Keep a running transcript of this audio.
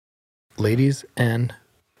Ladies and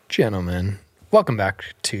gentlemen, welcome back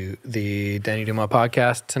to the Danny Dumas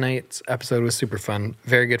podcast. Tonight's episode was super fun.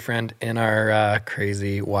 Very good friend in our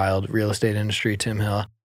crazy, wild real estate industry, Tim Hill.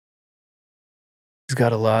 He's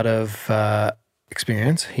got a lot of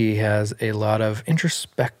experience. He has a lot of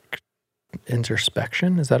introspection.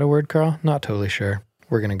 Is that a word, Carl? Not totally sure.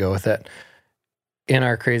 We're going to go with it. In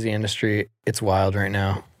our crazy industry, it's wild right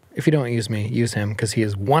now. If you don't use me, use him because he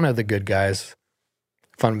is one of the good guys.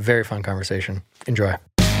 Fun, very fun conversation. Enjoy.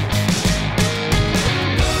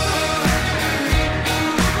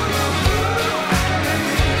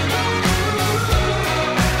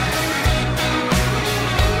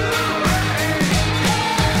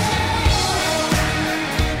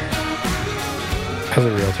 As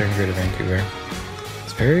a realtor in Greater Vancouver,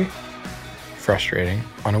 it's very frustrating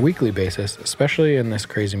on a weekly basis, especially in this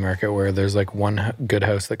crazy market where there's like one good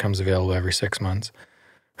house that comes available every 6 months.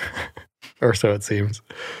 Or so it seems.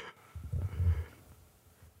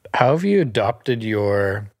 How have you adopted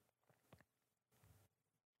your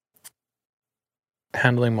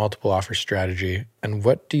handling multiple offer strategy, and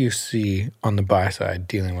what do you see on the buy side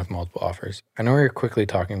dealing with multiple offers? I know we were quickly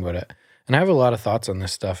talking about it, and I have a lot of thoughts on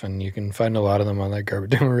this stuff, and you can find a lot of them on that Garbage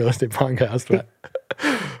Demo Real Estate podcast, but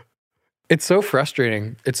it's so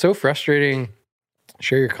frustrating. It's so frustrating.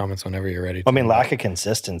 Share your comments whenever you're ready. I mean, lack of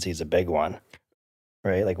consistency is a big one.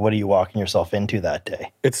 Right? Like, what are you walking yourself into that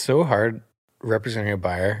day? It's so hard representing a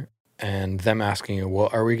buyer and them asking you, well,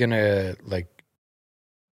 are we going to like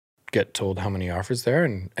get told how many offers there?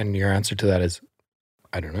 And your answer to that is,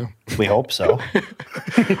 I don't know. We hope so.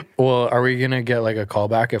 Well, are we going to get like a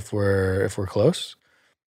callback if we're close?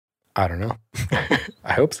 I don't know.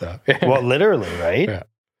 I hope so. Well, literally, right? Yeah.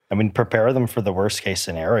 I mean, prepare them for the worst case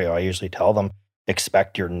scenario. I usually tell them,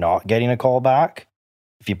 expect you're not getting a call back.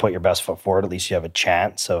 If you put your best foot forward, at least you have a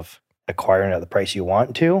chance of acquiring at the price you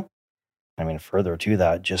want to. I mean, further to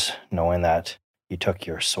that, just knowing that you took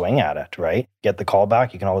your swing at it, right? Get the call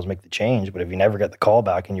back, you can always make the change. But if you never get the call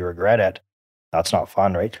back and you regret it, that's not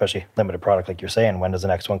fun, right? Especially limited product, like you're saying. When does the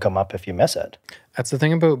next one come up if you miss it? That's the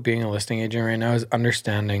thing about being a listing agent right now, is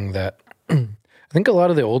understanding that I think a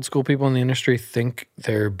lot of the old school people in the industry think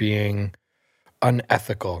they're being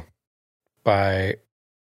unethical by...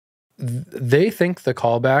 They think the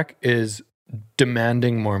callback is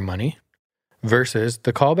demanding more money versus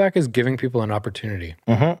the callback is giving people an opportunity.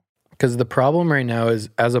 Because the problem right now is,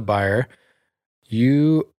 as a buyer,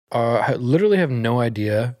 you literally have no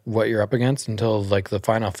idea what you're up against until like the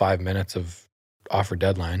final 5 minutes of offer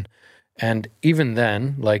deadline. And even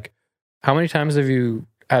then, like, how many times have you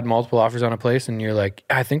had multiple offers on a place and you're like,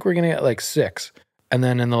 I think we're going to get like 6. And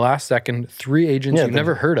then in the last second, 3 agents you've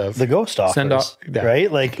never heard of. The ghost offers, right?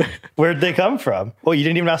 Like, where'd they come from? Well, you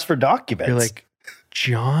didn't even ask for documents. You're like,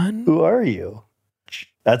 John? Who are you?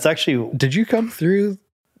 That's actually... Did you come through?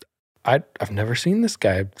 I've never seen this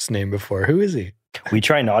guy's name before. Who is he? We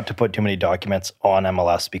try not to put too many documents on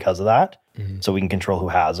MLS because of that. So we can control who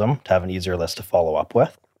has them to have an easier list to follow up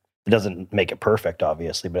with. It doesn't make it perfect,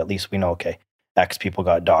 obviously, but at least we know, okay, X people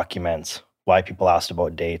got documents, why people asked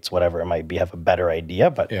about dates, whatever it might be, have a better idea.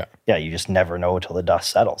 But yeah, you just never know until the dust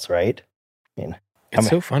settles, right? I mean, it's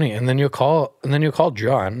so funny. And then you'll call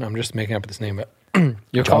John. I'm just making up this name, but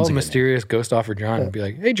you'll call a mysterious ghost offer John and be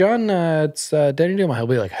like, hey, John, it's Danny Dumas. He'll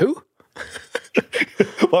be like, who?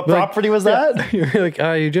 What property was that? You're like,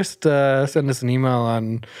 you just send us an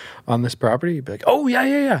email on this property. You'd be like, oh,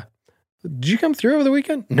 yeah. Did you come through over the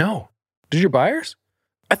weekend? No. Did your buyers?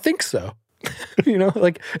 I think so. You know,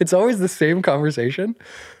 like, it's always the same conversation.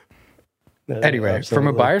 Anyway, Absolutely. From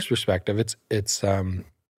a buyer's perspective, it's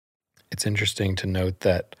interesting to note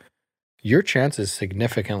that your chances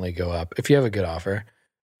significantly go up if you have a good offer.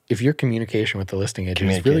 If your communication with the listing agent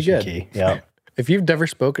is really good. Key. Yeah. If you've never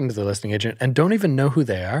spoken to the listing agent and don't even know who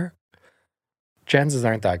they are, chances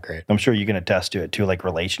aren't that great. I'm sure you can attest to it too, like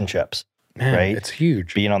relationships. Man, right? It's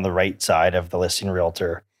huge. Being on the right side of the listing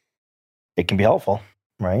realtor, it can be helpful,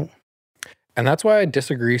 right? And that's why I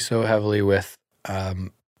disagree so heavily with I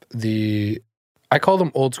call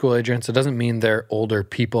them old school agents. It doesn't mean they're older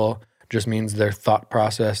people. It just means their thought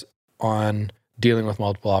process on dealing with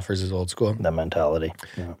multiple offers is old school. That mentality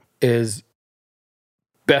is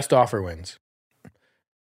best offer wins.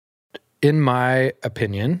 In my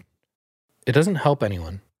opinion, it doesn't help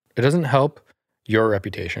anyone. It doesn't help your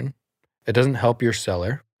reputation. It doesn't help your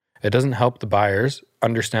seller. It doesn't help the buyers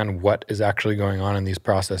understand what is actually going on in these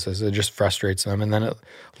processes. It just frustrates them. And then it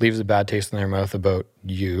leaves a bad taste in their mouth about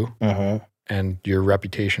you and your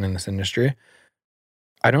reputation in this industry.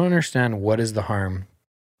 I don't understand what is the harm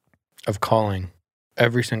of calling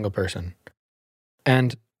every single person.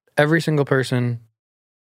 And every single person,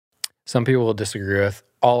 some people will disagree with.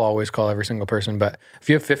 I'll always call every single person, but if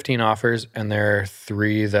you have 15 offers and there are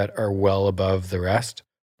 3 that are well above the rest,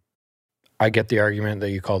 I get the argument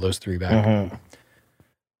that you call those 3 back. Mm-hmm.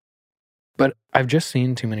 But I've just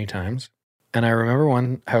seen too many times. And I remember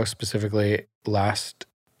one house specifically last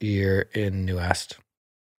year in New West.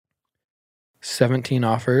 17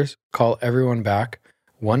 offers, call everyone back.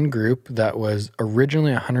 One group that was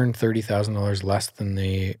originally $130,000 less than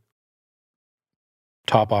the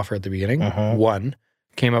top offer at the beginning, one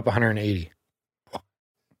came up 180.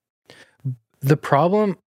 The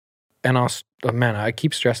problem, and I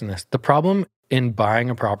keep stressing this. The problem in buying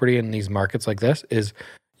a property in these markets like this is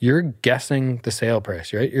you're guessing the sale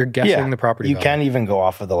price, right? You're guessing the property You value. can't even go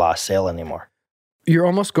off of the last sale anymore. You're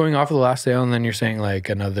almost going off of the last sale and then you're saying like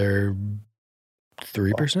another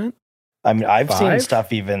 3%? I mean, I've seen 5?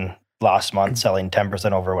 stuff even last month selling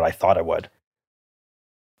 10% over what I thought it would.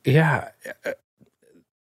 Yeah.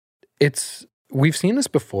 We've seen this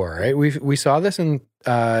before, right? We saw this in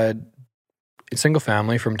single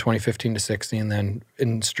family from 2015 to 16, then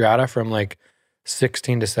in strata from like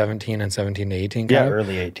 16 to 17 and 17 to 18.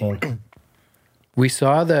 Early 18. We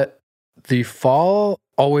saw that the fall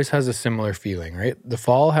always has a similar feeling, right? The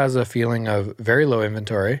fall has a feeling of very low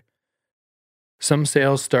inventory. Some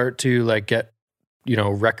sales start to like get,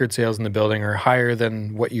 record sales in the building or higher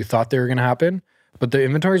than what you thought they were going to happen. But the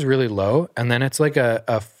inventory is really low. And then it's like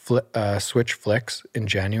a switch flicks in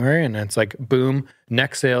January. And it's like, boom,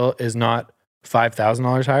 next sale is not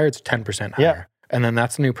 $5,000 higher. It's 10% higher. Yeah. And then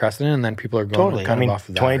that's a new precedent. And then people are going kind of off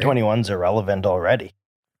of that. 2021's irrelevant already,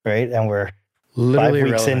 right? And we're literally 5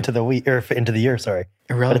 weeks into the year, sorry.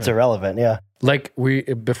 But it's irrelevant, yeah. Like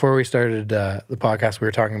before we started the podcast, we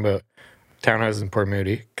were talking about townhouses in Port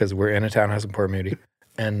Moody because we're in a townhouse in Port Moody.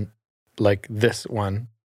 And like this one,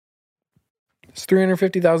 it's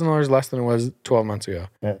 $350,000 less than it was 12 months ago.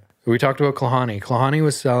 Yeah. We talked about Klahani. Klahani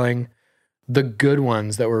was selling the good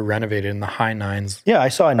ones that were renovated in the high 9s. Yeah, I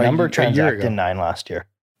saw a number transact in 9 last year.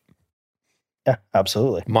 Yeah,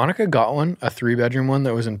 absolutely. Monica got one, a 3-bedroom one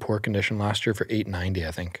that was in poor condition last year for $890,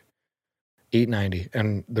 I think. $890.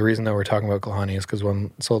 And the reason that we're talking about Klahani is because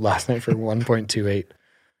one sold last night for $1.28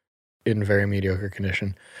 in very mediocre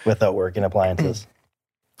condition. Without working appliances.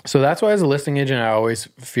 So that's why as a listing agent, I always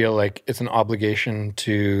feel like it's an obligation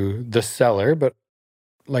to the seller, but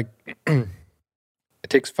like it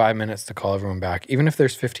takes 5 minutes to call everyone back. Even if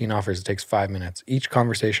there's 15 offers, it takes 5 minutes. Each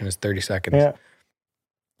conversation is 30 seconds. Yeah.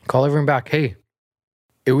 Call everyone back. Hey,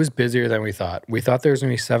 it was busier than we thought. We thought there was going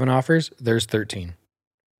to be 7 offers. There's 13.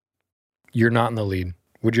 You're not in the lead.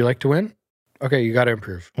 Would you like to win? Okay, you got to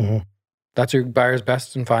improve. Mm-hmm. That's your buyer's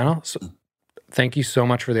best and final. So thank you so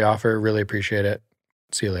much for the offer. Really appreciate it.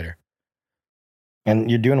 See you later. And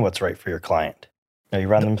you're doing what's right for your client. You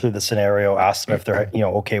run them through the scenario, ask them if they're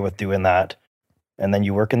okay with doing that, and then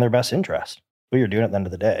you work in their best interest. What you're doing at the end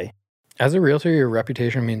of the day. As a realtor, your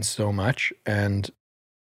reputation means so much, and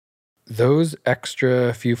those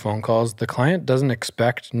extra few phone calls, the client doesn't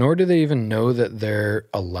expect, nor do they even know that they're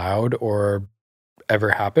allowed or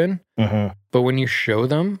ever happen. Mm-hmm. But when you show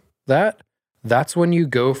them that, that's when you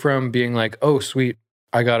go from being like, oh, sweet,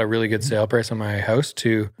 I got a really good sale price on my house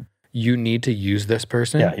to you need to use this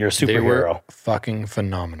person. Yeah, you're a superhero. They were fucking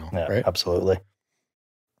phenomenal, right? Absolutely.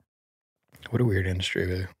 What a weird industry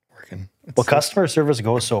we're working. Well, customer service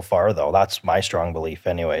goes so far, though. That's my strong belief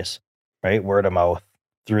anyways, right? Word of mouth,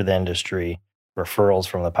 through the industry, referrals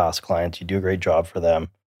from the past clients. You do a great job for them.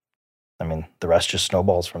 I mean, the rest just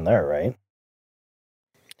snowballs from there, right?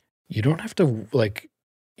 You don't have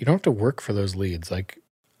to work for those leads. Like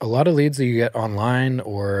a lot of leads that you get online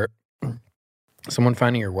or someone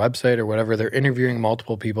finding your website or whatever, they're interviewing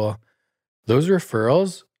multiple people. Those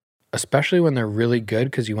referrals, especially when they're really good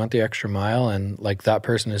because you went the extra mile and like that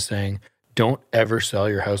person is saying, don't ever sell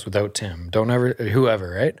your house without Tim. Don't ever,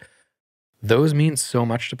 whoever, right? Those mean so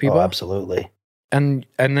much to people. Oh, absolutely. And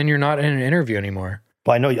then you're not in an interview anymore.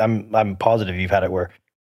 Well, I know I'm positive you've had it where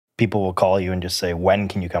people will call you and just say, when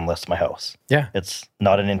can you come list my house? Yeah. It's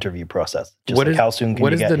not an interview process. Just how soon can you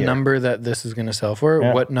get here? What is the number that this is going to sell for?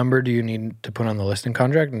 Yeah. What number do you need to put on the listing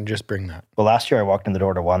contract and just bring that? Well, last year I walked in the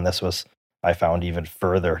door to one. I found even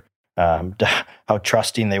further how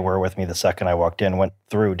trusting they were with me the second I walked in, went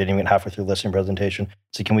through, didn't even halfway through the listing presentation.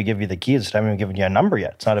 So can we give you the keys? I haven't even given you a number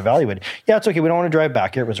yet. It's not evaluated. Yeah, it's okay. We don't want to drive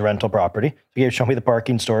back here. It was a rental property. So show me the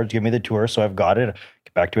parking, storage, give me the tour. So I've got it.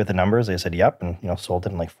 Get back to you with the numbers. They said, yep. And, sold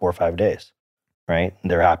it in like 4 or 5 days. Right? And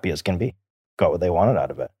they're happy as can be. Got what they wanted out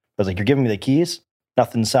of it. I was like, you're giving me the keys,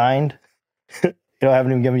 nothing signed. I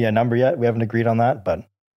haven't even given you a number yet. We haven't agreed on that, but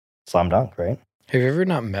slam dunk, right? Have you ever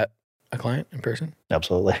not met a client in person?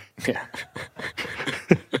 Absolutely. Yeah.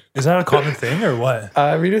 Is that a common thing or what?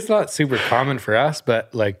 I mean, it's not super common for us,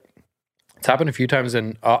 but like it's happened a few times,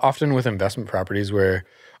 and often with investment properties where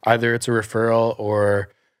either it's a referral or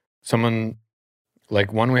someone,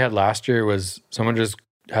 like one we had last year was someone just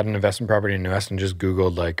had an investment property in New West and just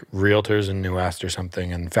Googled like realtors in New West or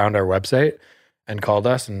something and found our website and called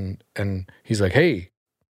us and he's like, "Hey,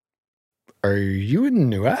 are you in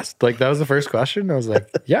New West?" Like that was the first question. I was like,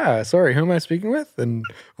 "Yeah, sorry, who am I speaking with?" And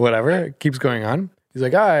whatever, it keeps going on. He's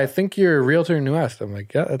like, I think you're a realtor in New West. I'm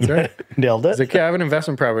like, yeah, that's right. Nailed it. He's like, yeah, I have an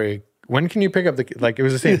investment property. When can you pick up the, like, it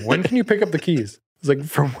was the same. When can you pick up the keys? It's like,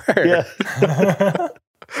 from where? Yeah.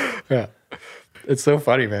 Yeah. It's so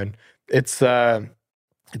funny, man. It's been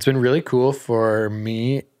really cool for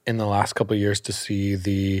me in the last couple of years to see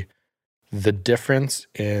the difference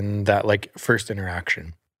in that like first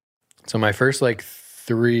interaction. So my first like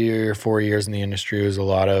 3 or 4 years in the industry was a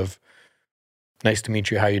lot of nice to meet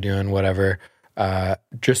you, how you doing, whatever.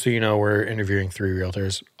 Just so you know, we're interviewing 3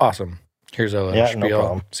 realtors. Awesome. Here's a little spiel.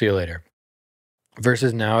 problem. See you later.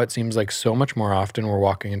 Versus now, it seems like so much more often we're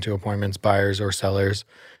walking into appointments, buyers or sellers,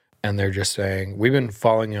 and they're just saying, "We've been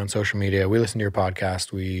following you on social media. We listen to your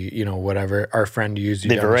podcast. We, you know, whatever. Our friend used you.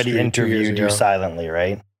 They've down the already street 2 years interviewed you ago." silently,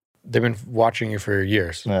 right? They've been watching you for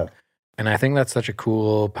years. Yeah. And I think that's such a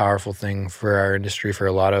cool, powerful thing for our industry, for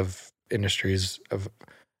a lot of industries, of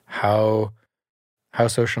how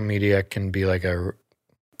social media can be like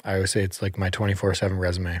I always say it's like my 24/7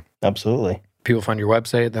 resume. Absolutely. People find your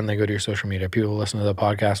website, then they go to your social media. People listen to the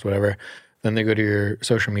podcast, whatever. Then they go to your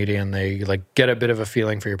social media and they like get a bit of a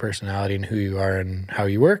feeling for your personality and who you are and how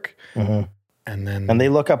you work. Mm-hmm. And they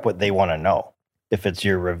look up what they want to know. If it's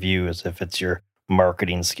your reviews, if it's your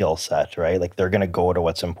marketing skill set, right? Like they're going to go to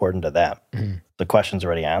what's important to them. Mm-hmm. The question's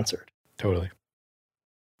already answered. Totally.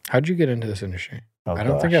 How'd you get into this industry? Oh, I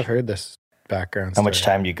don't think I've heard this background How story. much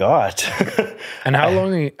time you got? And how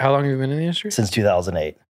long have you been in the industry? Since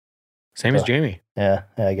 2008. Same as Jamie. Yeah,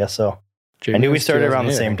 I guess so. Jamie I knew we was started around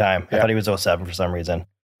the 2008, same time. Yeah. I thought he was 07 for some reason.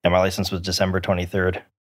 And my license was December 23rd,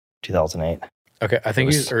 2008. Okay, I think It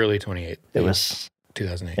was- he's early 28. It was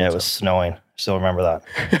 2008. Yeah, it was snowing. Still remember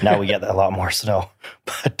that. Now we get a lot more snow.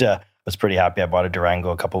 But I was pretty happy I bought a Durango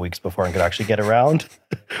a couple weeks before and could actually get around.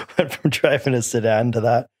 Went from driving a sedan to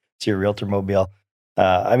that, to your realtor mobile.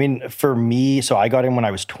 I mean, for me, so I got in when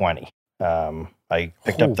I was 20. I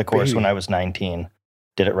picked up the course when I was 19.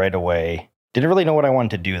 Did it right away. Didn't really know what I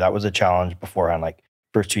wanted to do. That was a challenge beforehand. Like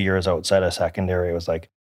first 2 years outside of secondary, it was like,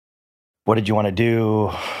 what did you want to do?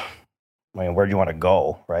 I mean, where do you want to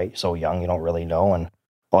go, right? So young, you don't really know. And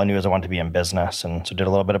all I knew is I wanted to be in business. And so did a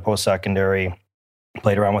little bit of post-secondary,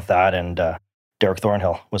 played around with that. And Derek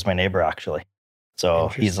Thornhill was my neighbor, actually. So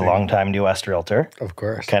he's a longtime New West realtor. Of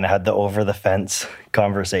course. Kind of had the over-the-fence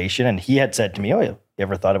conversation. And he had said to me, "Oh, you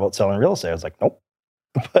ever thought about selling real estate?" I was like, "Nope."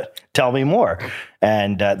 But tell me more.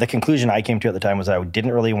 And the conclusion I came to at the time was I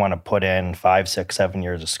didn't really want to put in 5, 6, 7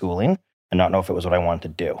 years of schooling and not know if it was what I wanted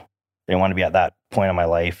to do. I didn't want to be at that point in my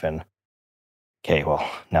life and, okay, well,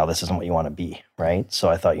 now this isn't what you want to be, right? So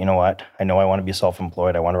I thought, you know what? I know I want to be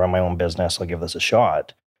self-employed. I want to run my own business. I'll give this a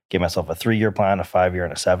shot. Give myself a 3-year plan, a 5-year,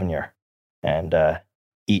 and a 7-year. And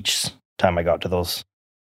each time I got to those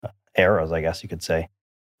eras, I guess you could say,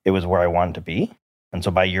 it was where I wanted to be. And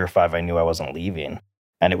so by year 5, I knew I wasn't leaving.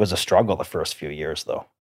 And it was a struggle the first few years, though.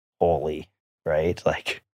 Holy, right?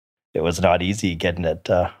 Like, it was not easy getting it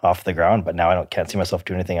off the ground. But now can't see myself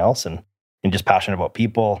doing anything else. And I'm just passionate about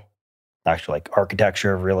people, actually like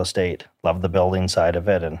architecture, real estate, love the building side of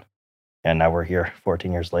it. And now we're here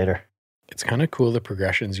 14 years later. It's kind of cool the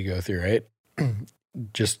progressions you go through, right?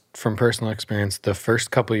 Just from personal experience, the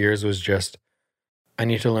first couple of years was just, I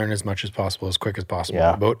need to learn as much as possible, as quick as possible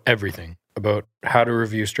about everything, about how to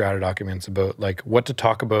review strata documents, about like what to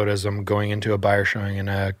talk about as I'm going into a buyer showing in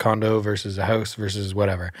a condo versus a house versus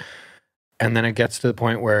whatever. And then it gets to the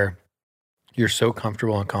point where you're so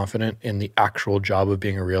comfortable and confident in the actual job of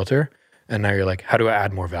being a realtor. And now you're like, how do I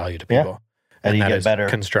add more value to people? Yeah. And you that get is better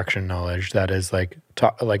construction knowledge. That is like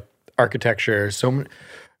architecture. So many,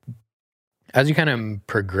 as you kind of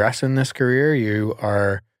progress in this career, you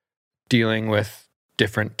are dealing with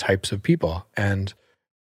different types of people. And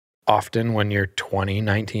often when you're 20,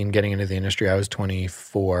 19, getting into the industry, I was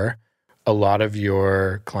 24, a lot of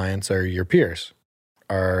your clients are your peers,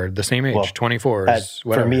 are the same age, 24s,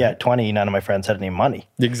 whatever. For me at 20, none of my friends had any money.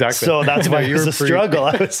 Exactly. So that's why it was a struggle.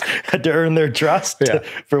 I had to earn their trust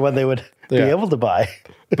for when they would be able to buy.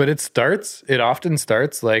 But it often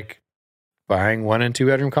starts like buying 1 and 2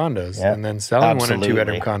 bedroom condos and then selling 1 and 2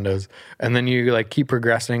 bedroom condos. And then you like keep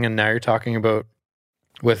progressing. And now you're talking about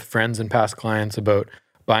with friends and past clients about,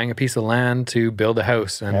 buying a piece of land to build a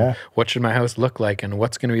house, and what should my house look like, and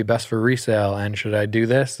what's going to be best for resale, and should I do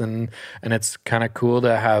this? And it's kind of cool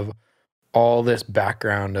to have all this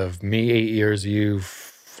background of me 8 years, you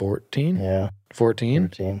 14? Yeah.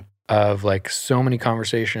 14 of like so many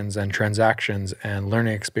conversations and transactions and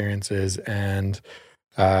learning experiences. And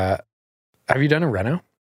have you done a reno?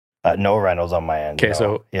 No renos on my end. Okay, no.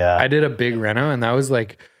 so yeah, I did a big reno, and that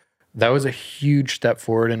was a huge step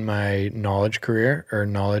forward in my knowledge career, or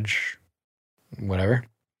knowledge, whatever.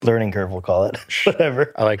 Learning curve, we'll call it.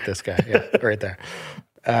 Whatever. I like this guy. Yeah, right there.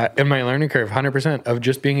 In my learning curve, 100% of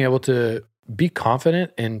just being able to be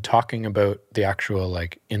confident in talking about the actual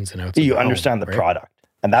like ins and outs. You understand the product,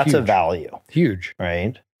 and that's a value. Huge.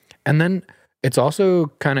 Right. And then it's also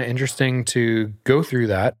kind of interesting to go through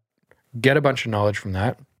that, get a bunch of knowledge from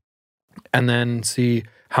that, and then see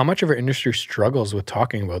how much of our industry struggles with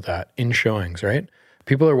talking about that in showings, right?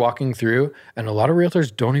 People are walking through, and a lot of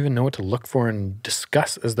realtors don't even know what to look for and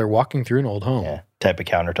discuss as they're walking through an old home. Yeah, type of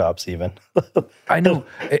countertops even. I know.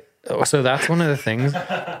 So that's one of the things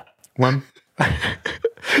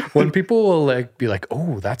when people will like be like,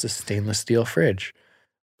 "Oh, that's a stainless steel fridge."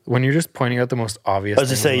 When you're just pointing out the most obvious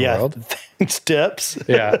things in the world. Thanks, tips.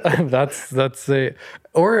 Yeah, that's a.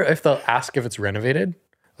 Or if they'll ask if it's renovated,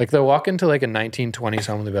 like they'll walk into like a 1920s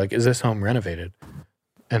home and they'll be like, "Is this home renovated?"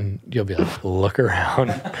 And you'll be like, "Look around."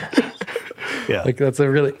 Yeah, like that's a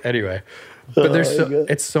really anyway. But there's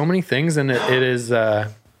it's so many things, and it is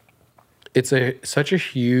it's such a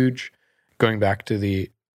huge, going back to the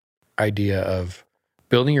idea of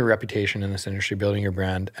building your reputation in this industry, building your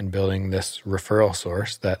brand, and building this referral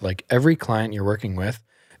source that like every client you're working with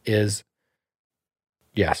is,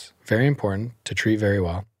 yes, very important to treat very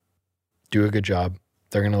well, do a good job.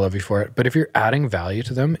 They're going to love you for it. But if you're adding value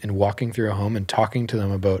to them and walking through a home and talking to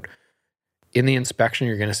them about, in the inspection,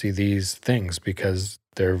 you're going to see these things because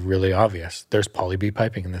they're really obvious. There's poly B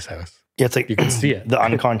piping in this house. Yeah, it's like you can see it. The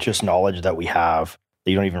unconscious knowledge that we have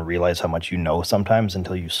that you don't even realize how much you know sometimes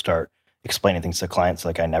until you start explaining things to clients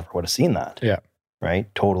like, I never would have seen that. Yeah.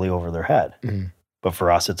 Right? Totally over their head. Mm-hmm. But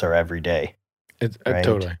for us, it's our everyday. Right?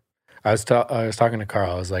 Totally. I was talking to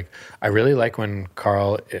Carl. I was like, I really like when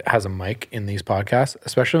Carl has a mic in these podcasts,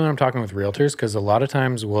 especially when I'm talking with realtors, because a lot of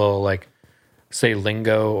times we'll like say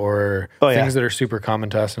lingo or things that are super common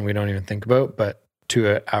to us and we don't even think about, but to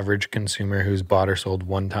an average consumer who's bought or sold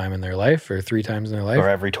one time in their life or 3 times in their life, or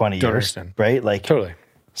every 20 years, understand. Right? Like totally.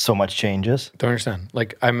 So much changes. Don't understand.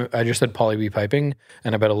 Like I just said poly B piping,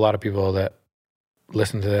 and I bet a lot of people that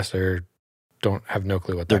listen to this or don't have no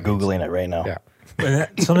clue what they're that means. Googling it right now. Yeah. And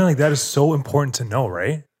something like that is so important to know,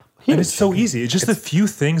 right? And it's so easy. It's just a few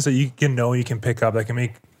things that you can know, you can pick up that can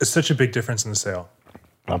make such a big difference in the sale.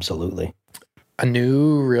 Absolutely. A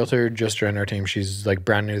new realtor just joined our team. She's like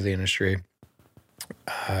brand new to the industry.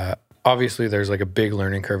 Obviously, there's like a big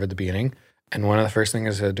learning curve at the beginning. And one of the first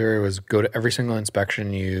things I said to her was go to every single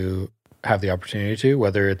inspection you have the opportunity to,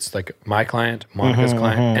 whether it's like my client, Monica's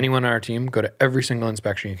client, anyone on our team, go to every single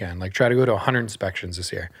inspection you can. Like try to go to 100 inspections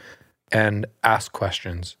this year and ask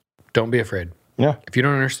questions. Don't be afraid. Yeah. If you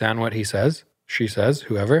don't understand what he says, she says,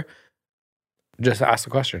 whoever, just ask the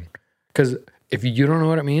question. Because if you don't know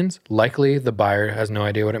what it means, likely the buyer has no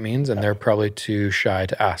idea what it means and they're probably too shy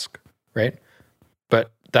to ask, right?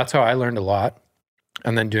 But that's how I learned a lot.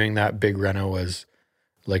 And then doing that big reno was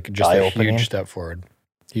like just a huge step forward.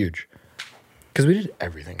 Huge. Because we did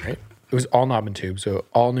everything, right? It was all knob and tube, so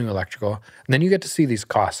all new electrical. And then you get to see these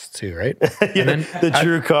costs too, right? And then the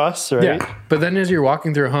true costs, right? Yeah. But then as you're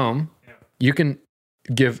walking through a home, you can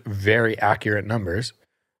give very accurate numbers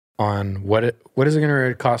on what is it going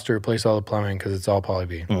to cost to replace all the plumbing because it's all poly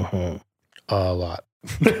B. Mm-hmm. A lot.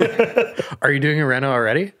 Are you doing a reno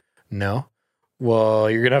already? No. Well,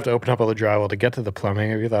 you're going to have to open up all the drywall to get to the plumbing.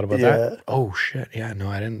 Have you thought about that? Oh, shit. Yeah, no,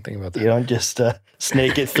 I didn't think about that. You don't just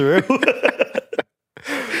snake it through.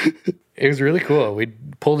 It was really cool. We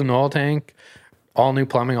pulled an oil tank, all new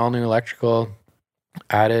plumbing, all new electrical,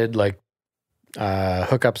 added like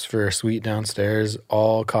hookups for a suite downstairs,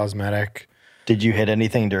 all cosmetic. Did you hit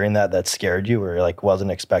anything during that scared you or like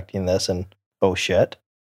wasn't expecting this and oh shit?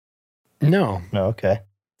 No. No, okay.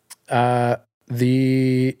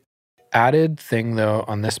 The added thing though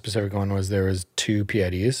on this specific one was there was 2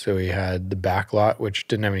 PIDs. So we had the back lot, which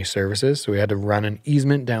didn't have any services. So we had to run an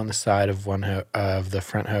easement down the side of of the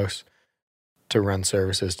front house to run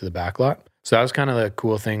services to the back lot. So that was kind of the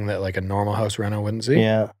cool thing that like a normal house reno wouldn't see.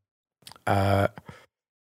 Yeah. But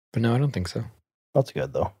no, I don't think so. That's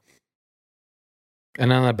good though.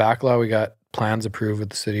 And on the back lot, we got plans approved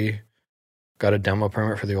with the city, got a demo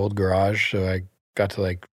permit for the old garage. So I got to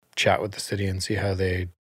like chat with the city and see how they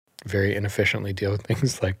very inefficiently deal with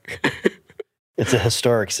things like It's a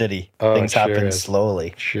historic city. Oh, Things it sure happen is.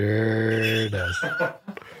 slowly. Sure does.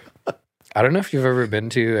 I don't know if you've ever been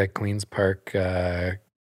to a Queen's Park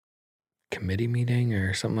committee meeting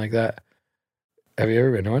or something like that. Have you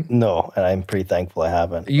ever been to one? No, and I'm pretty thankful I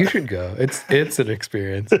haven't. You should go. It's an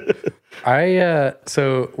experience.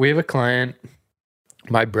 So we have a client.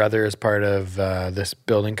 My brother is part of this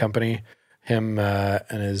building company. Him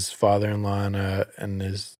and his father-in-law and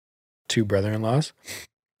his two brother-in-laws.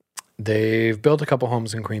 They've built a couple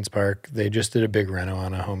homes in Queen's Park. They just did a big reno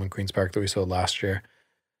on a home in Queen's Park that we sold last year.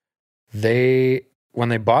 When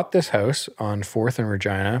they bought this house on 4th and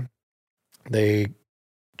Regina, they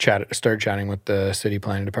started chatting with the city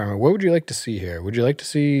planning department. What would you like to see here? Would you like to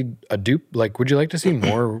see would you like to see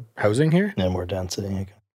more housing here? And more density.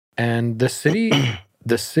 And the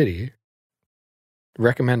city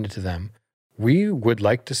recommended to them, we would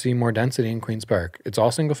like to see more density in Queen's Park. It's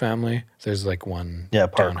all single family. There's like one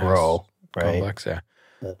Park townhouse Row, right? complex,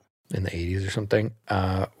 in the 80s or something.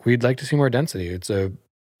 We'd like to see more density. It's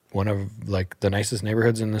one of like the nicest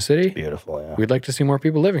neighborhoods in the city. Beautiful, yeah. We'd like to see more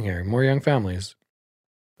people living here, more young families.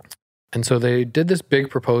 And so they did this big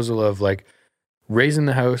proposal of like raising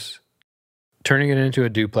the house, turning it into a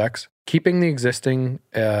duplex, keeping the existing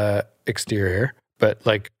exterior, but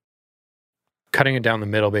like cutting it down the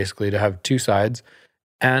middle basically to have two sides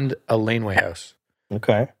and a laneway house.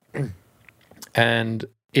 Okay. And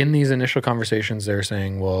in these initial conversations, they're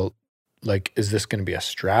saying, well, like, is this going to be a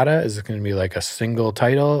strata? Is it going to be like a single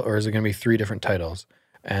title, or is it going to be 3 different titles?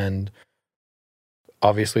 And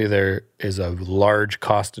obviously there is a large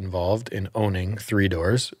cost involved in owning 3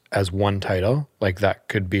 doors as one title. Like that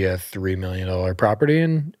could be a $3 million property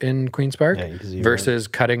in Queen's Park versus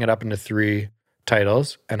cutting it up into 3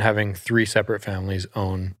 titles and having 3 separate families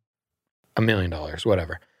own $1 million,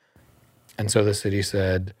 whatever. And so the city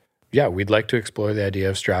said, yeah, we'd like to explore the idea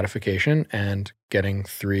of stratification and getting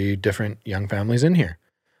 3 different young families in here.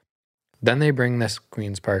 Then they bring this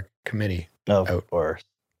Queen's Park committee out. Of course.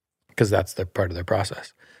 Because that's the part of their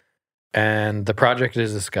process. And the project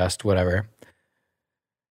is discussed, whatever.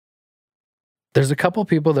 There's a couple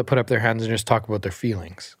people that put up their hands and just talk about their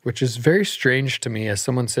feelings, which is very strange to me as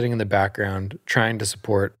someone sitting in the background trying to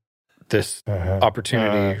support this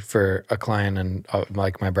opportunity for a client and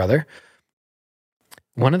like my brother.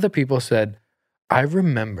 One of the people said, I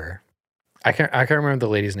remember, I can't remember the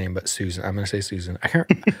lady's name, but Susan. I'm going to say Susan.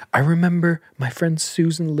 I remember my friend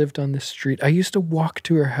Susan lived on this street. I used to walk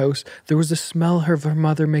to her house. There was a smell of her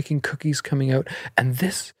mother making cookies coming out. And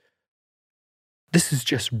this is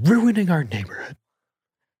just ruining our neighborhood.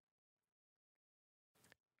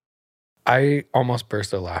 I almost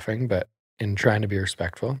burst out laughing, but in trying to be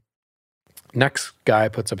respectful. Next guy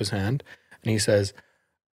puts up his hand and he says,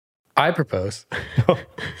 I propose.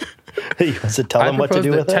 He wants to tell them what to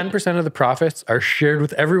do with it? 10% of the profits are shared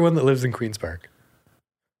with everyone that lives in Queen's Park.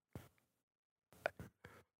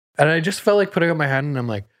 And I just felt like putting up my hand and I'm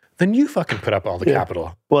like, then you fucking put up all the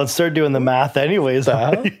capital. Well, let's start doing the math anyways.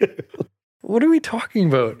 What are we talking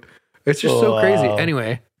about? It's just so crazy.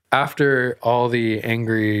 Anyway, after all the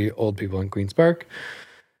angry old people in Queen's Park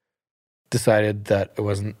decided that it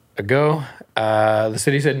wasn't a go, the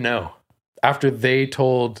city said no. After they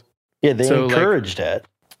told... Yeah, they encouraged it.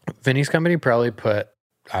 Vinny's company probably put,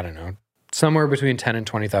 I don't know, somewhere between $10,000 and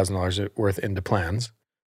 $20,000 worth into plans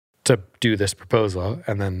to do this proposal,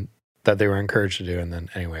 and then that they were encouraged to do, and then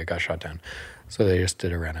anyway, it got shot down. So they just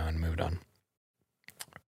did a reno and moved on.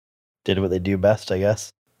 Did what they do best, I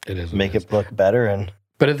guess. It is. Make it look better.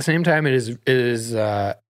 But at the same time, it is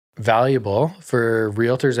valuable for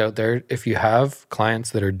realtors out there. If you have clients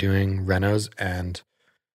that are doing renos and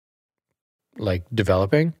like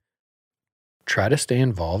developing, try to stay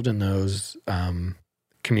involved in those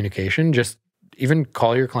communication. Just even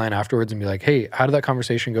call your client afterwards and be like, hey, how did that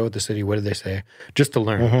conversation go with the city? What did they say? Just to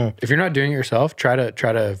learn. If you're not doing it yourself, try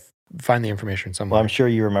to find the information somewhere. Well, I'm sure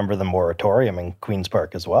you remember the moratorium in Queen's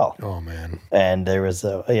Park as well. Oh, man. And there was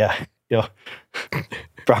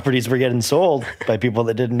properties were getting sold by people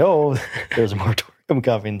that didn't know there was a moratorium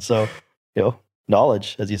coming. So,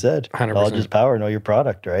 knowledge, as you said. 100%. Knowledge is power. Know your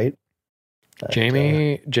product, right?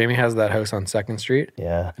 Jamie has that house on 2nd Street.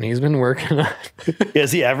 Yeah. And he's been working on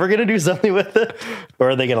Is he ever going to do something with it?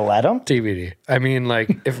 Or are they going to let him? TBD. I mean,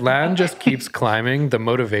 like, if land just keeps climbing, the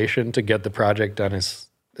motivation to get the project done is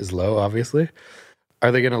low, obviously.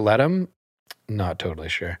 Are they going to let him? Not totally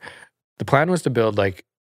sure. The plan was to build, like,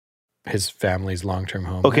 his family's long-term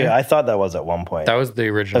home. Okay, there. I thought that was at one point. That was the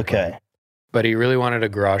original plan. But he really wanted a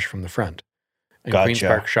garage from the front. And Gotcha. Queen's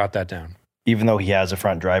Park shot that down. Even though he has a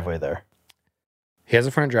front driveway there. He has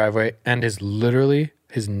a front driveway and is literally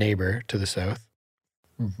his neighbor to the south,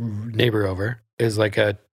 neighbor over, is like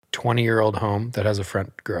a 20-year-old home that has a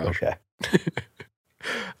front garage. Okay.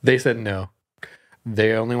 They said no.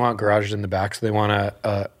 They only want garages in the back, so they want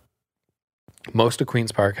most of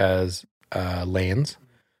Queen's Park has lanes,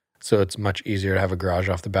 so it's much easier to have a garage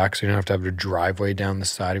off the back, so you don't have to have a driveway down the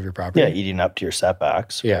side of your property. Yeah, eating up to your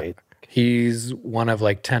setbacks. Yeah. Right? He's one of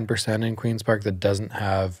like 10% in Queen's Park that doesn't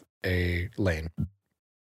have a lane.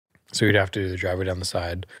 So you'd have to do the driveway down the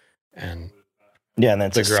side, and Yeah, and then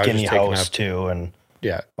it's The a garage is skinny taken house up. too, and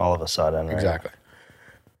yeah, all of a sudden, right? exactly.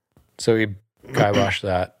 So he kiboshed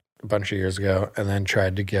that a bunch of years ago, and then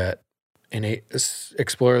tried to get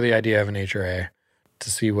explore the idea of an HRA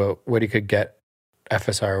to see what he could get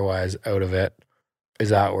FSR wise out of it. Is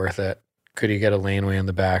that worth it? Could he get a laneway in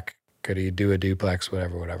the back? Could he do a duplex?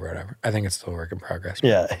 Whatever. I think it's still a work in progress.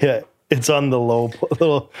 Yeah. It's on the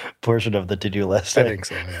little portion of the to-do list. I think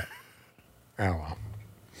so, yeah. Oh, well.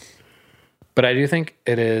 But I do think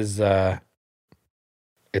it is,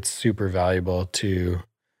 it's super valuable to,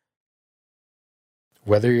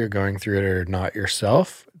 whether you're going through it or not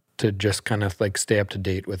yourself, to just kind of like stay up to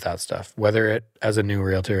date with that stuff. Whether it, as a new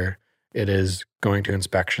realtor, it is going to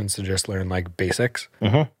inspections to just learn like basics,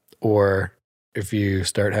 or if you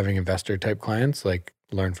start having investor type clients, like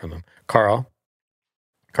learn from them. Carl's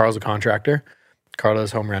a contractor. Carl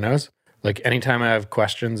does home renos. Like anytime I have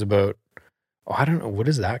questions about, I don't know, what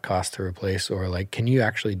does that cost to replace? Or like, can you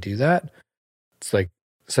actually do that? It's like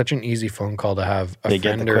such an easy phone call to have a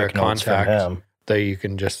friend or a contact that you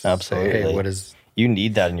can just say, hey, what is... You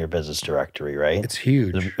need that in your business directory, right? It's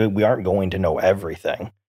huge. We aren't going to know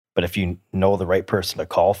everything, but if you know the right person to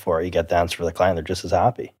call for, you get the answer for the client, they're just as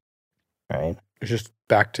happy, right? It's just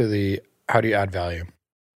back to the, how do you add value?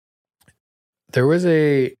 There was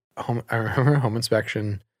I remember a home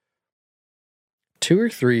inspection 2 or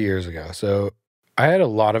 3 years ago. So I had a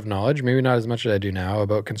lot of knowledge, maybe not as much as I do now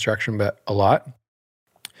about construction, but a lot.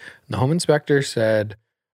 The home inspector said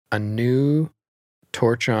a new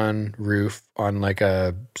torch-on roof on like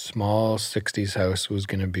a small 60s house was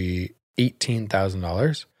going to be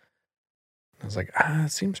 $18,000. I was like,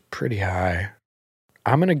 it seems pretty high.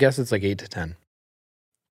 I'm going to guess it's like 8 to 10.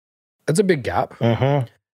 That's a big gap.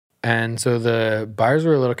 And so the buyers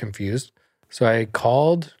were a little confused. So I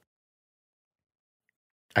called,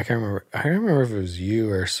 I can't remember if it was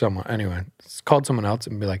you or someone. Anyway, called someone else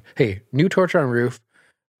and be like, hey, new torch on roof.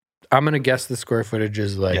 I'm going to guess the square footage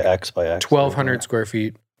is like X by X. 1,200 square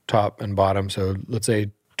feet top and bottom. So let's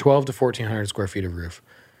say 12 to 1,400 square feet of roof.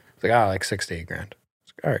 It's like, like 6 to 8 grand.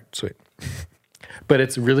 It's like, all right, sweet. But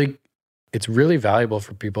it's really valuable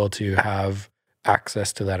for people to have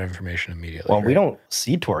access to that information immediately. Well, we don't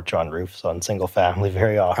see torch on roofs on single family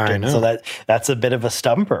very often. I know. So that's a bit of a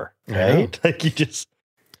stumper, right? Like you just...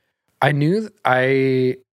 I knew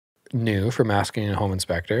from asking a home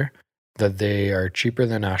inspector that they are cheaper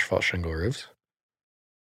than asphalt shingle roofs.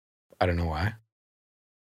 I don't know why.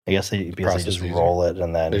 I guess because they just roll it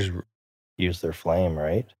and then use their flame,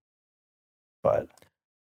 right? But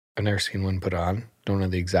I've never seen one put on. Don't know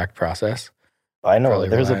the exact process. I know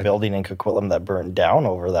there's a building in Coquitlam that burned down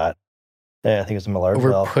over that. Yeah, I think it was in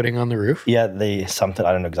Millardville. Over putting on the roof? Yeah, I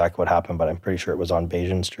don't know exactly what happened, but I'm pretty sure it was on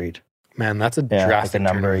Bayesian Street. Man, that's a drastic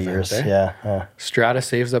like a number of years. Eh? Yeah. Strata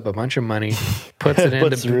saves up a bunch of money, puts it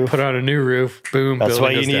in to put on a new roof. Boom. That's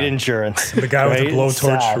why you need insurance. The guy with the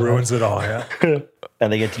blowtorch ruins it all. Yeah,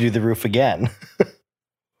 and they get to do the roof again.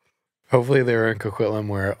 Hopefully, they were in Coquitlam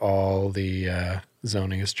where all the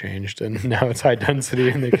zoning has changed, and now it's high density,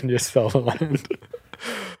 and they can just sell the land.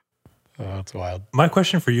 Oh, that's wild. My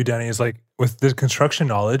question for you, Danny, is like with the construction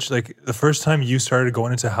knowledge, like the first time you started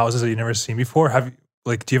going into houses that you've never seen before,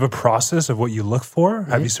 do you have a process of what you look for?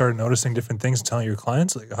 Have you started noticing different things and telling your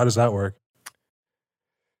clients? Like, how does that work?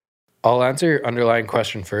 I'll answer your underlying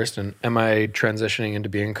question first. And am I transitioning into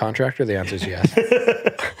being a contractor? The answer is yes.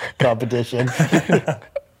 Competition.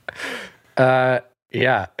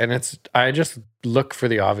 Yeah. And I just look for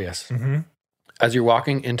the obvious. Mm-hmm. As you're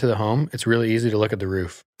walking into the home, it's really easy to look at the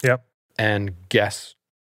roof. Yep. And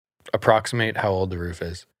approximate how old the roof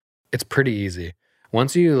is. It's pretty easy.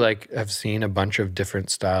 Once you have seen a bunch of different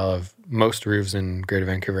style of most roofs in Greater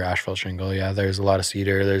Vancouver asphalt shingle, yeah, there's a lot of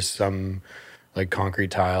cedar, there's some like concrete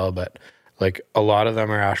tile, but like a lot of them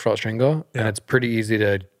are asphalt shingle, and it's pretty easy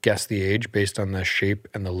to guess the age based on the shape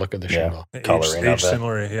and the look of the shingle. Coloring age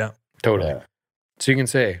similar, yeah. Totally. Yeah. So you can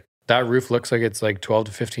say that roof looks like it's like 12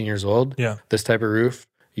 to 15 years old. Yeah. This type of roof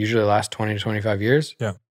usually lasts 20 to 25 years.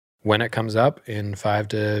 Yeah. When it comes up in 5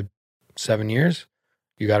 to 7 years,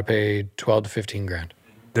 you got to pay 12 to 15 grand.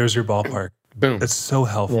 There's your ballpark. Boom. It's so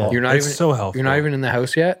helpful. Yeah. So helpful. You're not even in the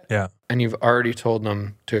house yet. Yeah. and you've already told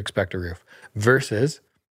them to expect a roof versus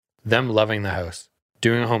them loving the house,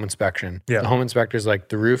 doing a home inspection. Yeah. The home inspector's like,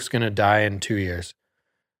 the roof's going to die in 2 years.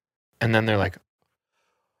 And then they're like,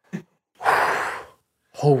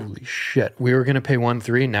 holy shit, we were going to pay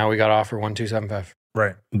 1.3. Now we got to offer 1.275.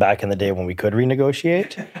 Right. Back in the day when we could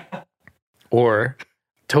renegotiate. Or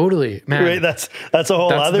totally, man. Right. That's a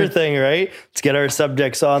whole other thing, right? Let's get our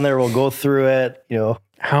subjects on there. We'll go through it, you know.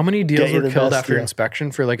 How many deals Get you were the killed best after deal.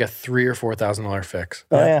 inspection for like a $3,000 or $4,000 fix?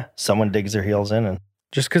 Oh yeah. Someone digs their heels in and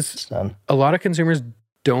Just because it's done. a lot of consumers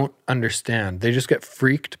don't understand. They just get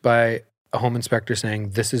freaked by a home inspector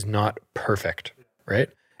saying this is not perfect, right?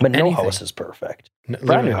 But no Anything. house is perfect. Brand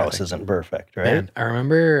Literally new house nothing. isn't perfect, right? Man, I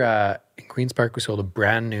remember in Queen's Park, we sold a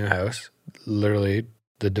brand new house. Literally,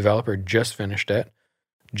 the developer just finished it.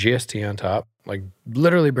 GST on top, like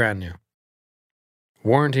literally brand new.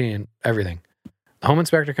 Warranty and everything. The home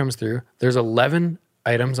inspector comes through. There's 11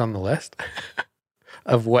 items on the list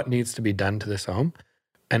of what needs to be done to this home.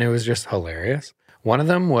 And it was just hilarious. One of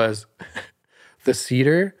them was the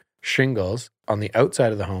cedar shingles on the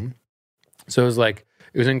outside of the home. So it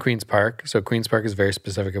was in Queen's Park. So Queen's Park is very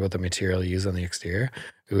specific about the material used on the exterior.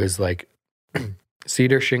 It was like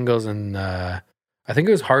cedar shingles and I think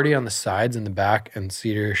it was hardy on the sides and the back and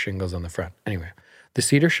cedar shingles on the front. Anyway, the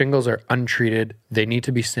cedar shingles are untreated. They need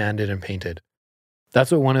to be sanded and painted. That's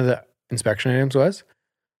what one of the inspection items was.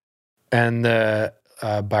 And the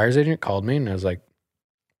buyer's agent called me and I was like,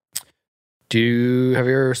 have you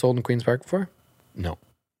ever sold in Queen's Park before? No.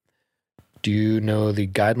 Do you know the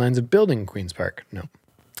guidelines of building Queen's Park? No.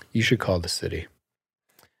 You should call the city.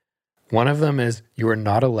 One of them is you are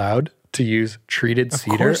not allowed to use treated Of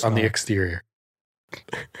cedar course on the not. exterior.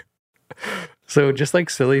 So just like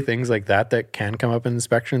silly things like that can come up in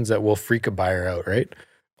inspections that will freak a buyer out, right?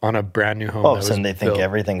 On a brand new home. All that of a was sudden they think built.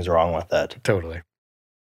 everything's wrong with it. Totally.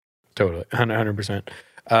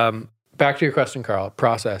 100%. Back to your question, Carl.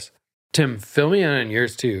 Process. Tim, fill me in on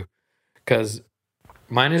yours too, because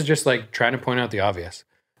mine is just like trying to point out the obvious.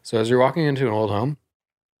 So as you're walking into an old home,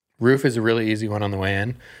 roof is a really easy one on the way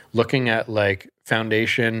in. Looking at like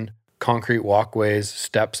foundation, concrete walkways,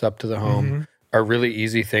 steps up to the home are really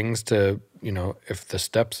easy things to, you know, if the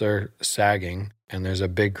steps are sagging and there's a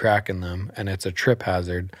big crack in them and it's a trip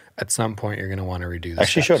hazard, at some point you're going to want to redo the I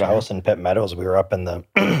actually steps, showed a you know? house in Pitt Meadows. We were up in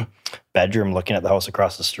the bedroom looking at the house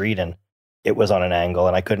across the street and it was on an angle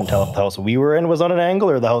and I couldn't tell if the house we were in was on an angle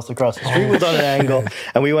or the house across the street was on an angle.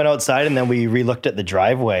 And we went outside and then we re-looked at the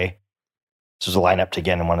driveway. This was a lineup to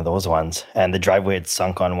get in one of those ones. And the driveway had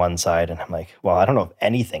sunk on one side. And I'm like, well, I don't know if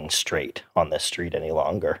anything's straight on this street any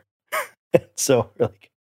longer. So we're like,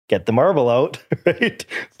 get the marble out, right?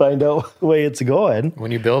 Find out the way it's going. When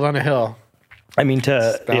you build on a hill, I mean,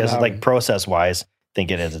 bound to like happen. process wise, I think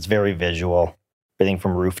it is. It's very visual. Everything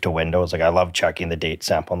from roof to windows. Like I love checking the date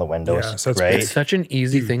stamp on the windows. Yeah, so that's right? it's such an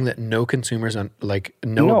easy thing that no consumers know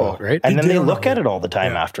about, right? And then They they don't look know. at it all the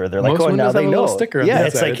time Yeah. after. They're like, Most oh, now windows they have a know. little sticker on yeah, the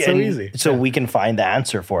it's inside. like It's so and easy. So Yeah. we can find the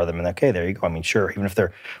answer for them. And okay, there you go. I mean, sure, even if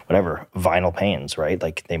they're whatever vinyl panes, right?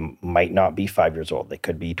 Like they might not be 5 years old. They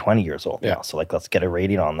could be 20 years old Yeah. now. So like, let's get a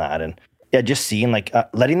rating on that. And yeah, just seeing like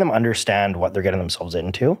letting them understand what they're getting themselves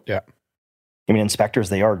into. Yeah. I mean,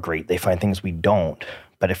 inspectors, they are great. They find things we don't.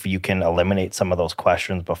 But if you can eliminate some of those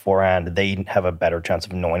questions beforehand, they have a better chance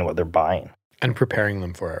of knowing what they're buying. And preparing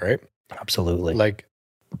them for it, right? Absolutely. Like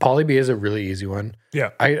Poly B is a really easy one.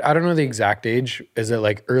 Yeah. I don't know the exact age. Is it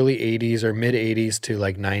like early 80s or mid 80s to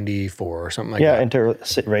like 94 or something like yeah,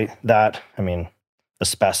 that? right. That, I mean,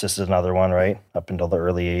 asbestos is another one, right? Up until the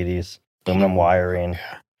early 80s. Aluminum wiring.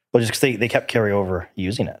 Yeah. Well, just because they kept carry over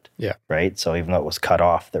using it. Yeah. Right? So even though it was cut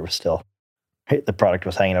off, there was still, right, the product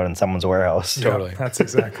was hanging out in someone's warehouse. Yeah, Totally. that's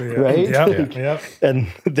exactly it. Right? Yeah. Yeah. Yeah. And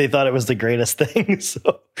they thought it was the greatest thing.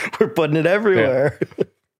 So we're putting it everywhere.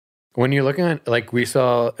 When you're looking at, like we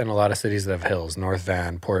saw in a lot of cities that have hills, North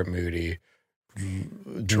Van, Port Moody,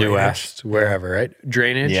 New West, wherever, right?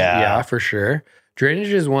 Drainage, Yeah. yeah, for sure. Drainage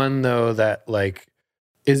is one though that like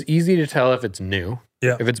is easy to tell if it's new.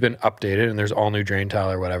 Yeah. If it's been updated and there's all new drain tile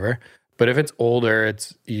or whatever. But if it's older,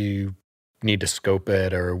 it's you need to scope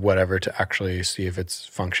it or whatever to actually see if it's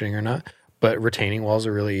functioning or not. But retaining walls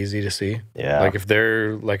are really easy to see. Yeah. Like if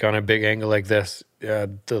they're like on a big angle like this, the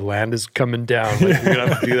land is coming down. Like you're gonna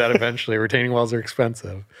have to do that eventually. Retaining walls are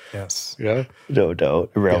expensive. Yes. Yeah. No doubt.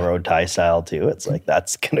 Railroad tie style too. It's like,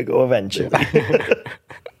 that's going to go eventually.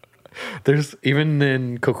 There's even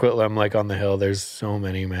in Coquitlam, like on the hill, there's so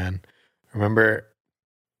many, man. Remember,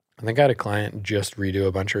 I think I had a client just redo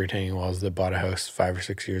a bunch of retaining walls that bought a house 5 or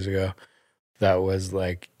 6 years ago. that was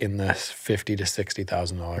like in the $50,000 to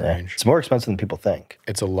 $60,000 Yeah. range. It's more expensive than people think.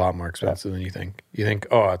 It's a lot more expensive than you think. You think,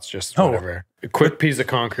 oh, it's just Oh. whatever. A quick piece of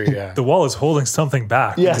concrete, yeah. The wall is holding something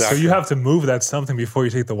back. Yes. So Exactly. you have to move that something before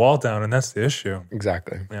you take the wall down, and that's the issue.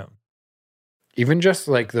 Exactly. Yeah. Even just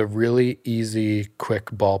like the really easy, quick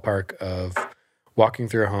ballpark of walking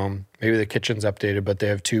through a home, maybe the kitchen's updated, but they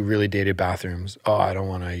have 2 really dated bathrooms. Oh, I don't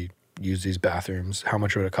want to use these bathrooms. How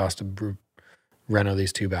much would it cost to reno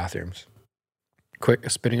these 2 bathrooms?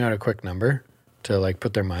 Spitting out a quick number to like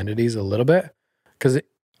put their mind at ease a little bit. Because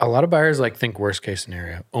a lot of buyers like think worst case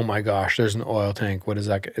scenario. Oh my gosh, there's an oil tank. What is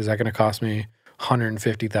that? Is that going to cost me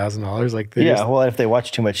 $150,000? Like, Well, if they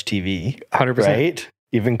watch too much TV, 100%. right?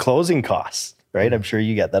 Even closing costs, right? I'm sure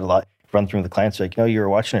you get that a lot. Run through with the clients, like, you were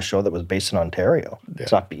watching a show that was based in Ontario. Yeah.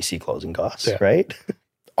 It's not BC closing costs, Yeah. right?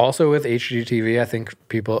 Also with HGTV, I think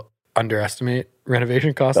people underestimate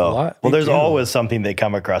renovation costs a lot. Well, They there's do. always something they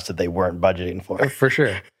come across that they weren't budgeting for. For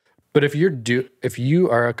sure. But if you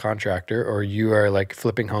are a contractor or you are like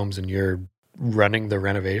flipping homes and you're running the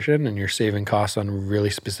renovation and you're saving costs on really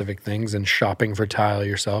specific things and shopping for tile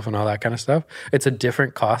yourself and all that kind of stuff, it's a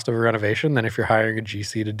different cost of a renovation than if you're hiring a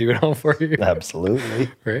GC to do it all for you. Absolutely.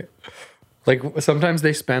 Right? Like sometimes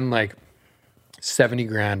they spend like 70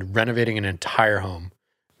 grand renovating an entire home.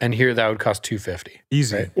 And here that would cost 250.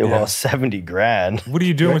 Easy. Right. Yeah, well, 70 grand. What are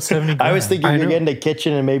you doing with 70 grand? I was thinking I you're know. getting a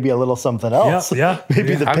kitchen and maybe a little something else. Yeah.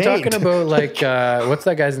 Maybe the I'm paint. talking about like what's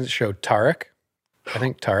that guy's show? Tarek? I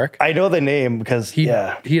think Tarek. I know the name because, He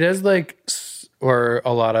does like, or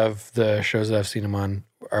a lot of the shows that I've seen him on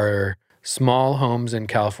are small homes in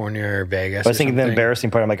California or Vegas. I was or thinking the something. embarrassing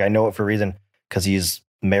part. I'm like, I know it for a reason because he's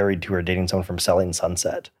married to or dating someone from Selling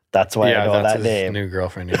Sunset. That's why I know that's that his name. new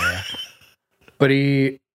girlfriend. Yeah. But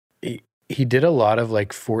he did a lot of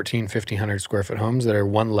like 1,500 square foot homes that are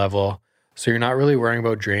one level. So you're not really worrying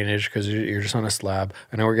about drainage because you're just on a slab.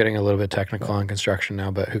 I know we're getting a little bit technical on construction now,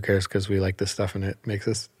 but who cares because we like this stuff and it makes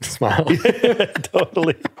us smile.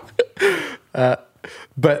 Totally.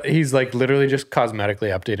 But he's like literally just cosmetically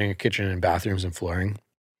updating a kitchen and bathrooms and flooring.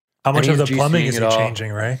 How much And of the he's plumbing GCing is it he all.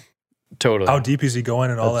 changing, right? Totally. How deep is he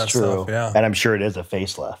going and all That's that true. stuff? Yeah. And I'm sure it is a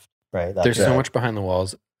facelift, right? That's There's so it. much behind the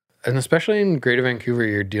walls. And especially in Greater Vancouver,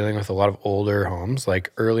 you're dealing with a lot of older homes,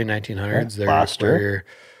 like early 1900s. They're Plaster. where you're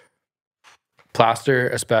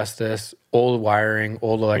plaster, asbestos, old wiring,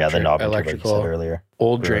 old Yeah, the knob like you said electrical, earlier.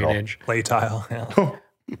 old Brutal. drainage. Play tile. Yeah.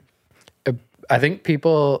 I think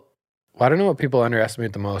people, I don't know what people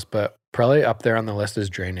underestimate the most, but probably up there on the list is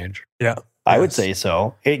drainage. Yeah. I would Yes. say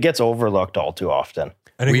so. It gets overlooked all too often.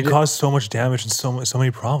 And it We can did- cause so much damage and so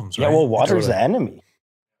many problems, right? Yeah, well, water's Totally. the enemy,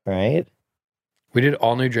 right? We did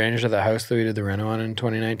all new drainage at the house that we did the reno on in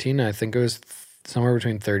 2019. I think it was somewhere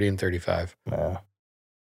between 30 and 35. Yeah.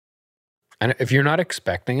 And if you're not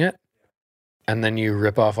expecting it, and then you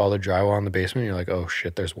rip off all the drywall in the basement, you're like, oh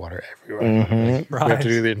shit, there's water everywhere. Mhm. Like, we have Right. to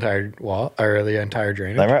do the entire wall or the entire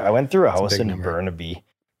drainage. I went through a It's a house big in number. Burnaby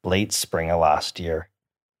late spring of last year.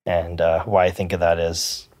 And why I think of that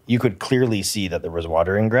is you could clearly see that there was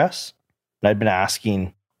water ingress. And I'd been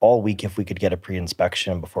asking all week if we could get a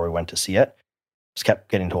pre-inspection before we went to see it. Just kept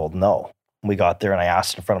getting told no. We got there and I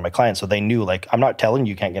asked in front of my clients. So they knew, like, I'm not telling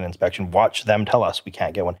you can't get an inspection. Watch them tell us we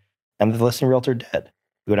can't get one. And the listing realtor did.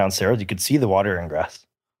 We go downstairs, you could see the water ingress.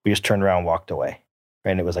 We just turned around and walked away.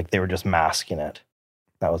 Right? And it was like they were just masking it.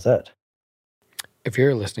 That was it. If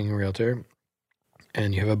you're a listing realtor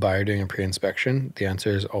and you have a buyer doing a pre-inspection, the answer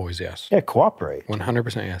is always yes. Yeah, cooperate.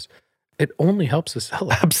 100% yes. It only helps the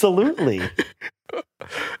seller. Absolutely.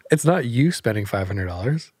 It's not you spending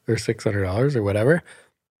 $500 or $600 or whatever.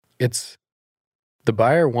 It's the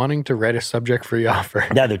buyer wanting to write a subject-free offer.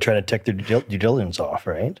 Yeah, they're trying to take their due diligence off,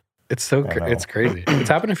 right? It's so I know. it's crazy. It's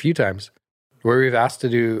happened a few times where we've asked to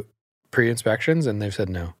do pre-inspections and they've said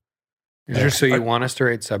no. Yeah. So you want us to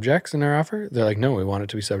write subjects in our offer? They're like, no, we want it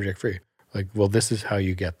to be subject-free. Like, well, this is how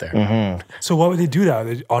you get there. Mm-hmm. So why would they do that? Are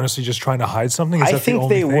they honestly just trying to hide something? Is I that the think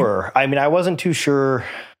only they thing? were. I mean, I wasn't too sure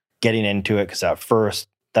getting into it because at first,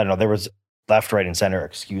 I don't know, there was left, right, and center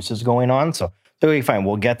excuses going on. So, okay, fine,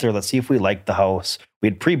 we'll get there. Let's see if we like the house.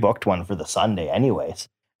 We'd pre-booked one for the Sunday anyways.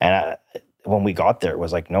 And when we got there, it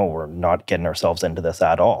was like, no, we're not getting ourselves into this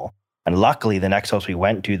at all. And luckily, the next house we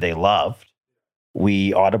went to, they loved.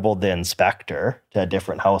 We audibled the inspector to a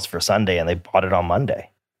different house for Sunday and they bought it on Monday.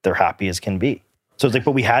 They're happy as can be. So it's like,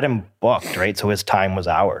 but we had him booked, right? So his time was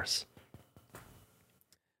ours.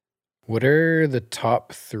 What are the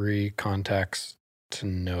top 3 contacts to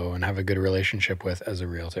know and have a good relationship with as a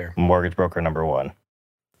realtor? Mortgage broker number 1.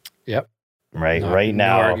 Yep. Right. No- Right no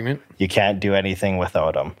now, argument. you can't do anything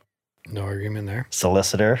without him. No argument there.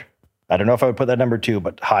 Solicitor, I don't know if I would put that number 2,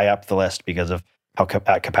 but high up the list because of how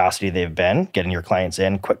at capacity they've been, getting your clients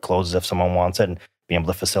in, quick closes if someone wants it, and being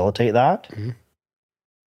able to facilitate that. Mhm.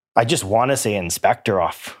 I just want to say inspector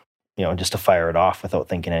off, just to fire it off without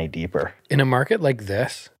thinking any deeper. In a market like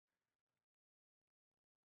this,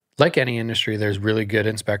 like any industry, there's really good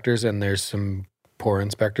inspectors and there's some poor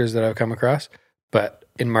inspectors that I've come across. But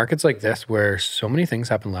in markets like this, where so many things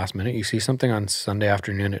happen last minute, you see something on Sunday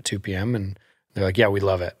afternoon at 2 p.m. and they're like, yeah, we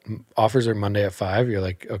love it. Offers are Monday at 5. You're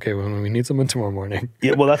like, okay, well, we need someone tomorrow morning.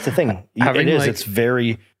 Yeah, well, that's the thing. Having it is. It's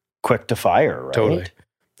very quick to fire, right? Totally.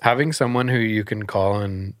 Having someone who you can call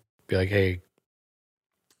and be like, hey,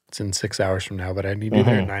 it's in 6 hours from now, but I need you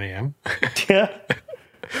there at 9 a.m. Yeah.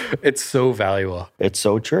 It's so valuable. It's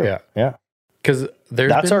so true. Yeah. Yeah. Because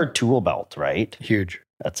that's our tool belt, right? Huge.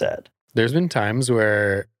 That's it. There's been times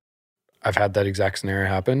where I've had that exact scenario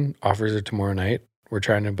happen. Offers are tomorrow night. We're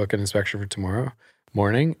trying to book an inspection for tomorrow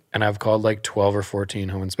morning. And I've called like 12 or 14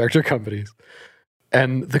 home inspector companies.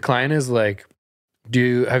 And the client is like,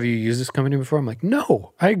 have you used this company before? I'm like,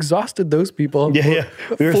 no, I exhausted those people. Yeah.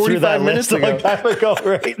 We were through that list a long ago. time ago,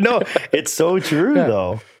 right? No, it's so true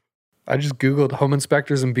though. I just Googled home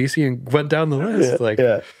inspectors in BC and went down the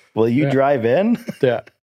list. Will you drive in? Yeah.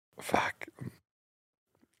 Fuck.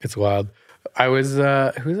 It's wild. I was,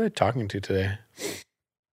 who was I talking to today?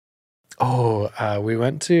 Oh, I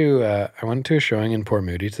went to a showing in Port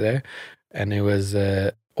Moody today, and it was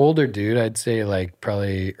a older dude. I'd say like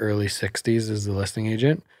probably early 60s as the listing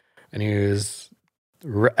agent. And he was,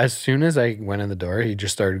 as soon as I went in the door, he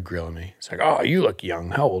just started grilling me. He's like, oh, you look young.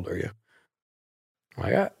 How old are you?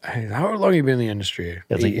 I'm like, how long have you been in the industry?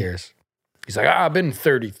 8 years. He's like, I've been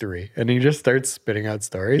 33. And he just starts spitting out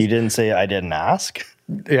stories. You didn't say I didn't ask?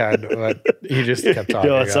 Yeah, but he just kept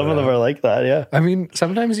talking. Some of them are like that, yeah. I mean,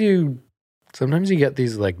 sometimes you get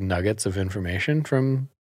these like nuggets of information from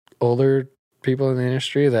older people in the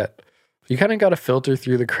industry that you kind of got to filter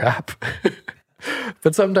through the crap.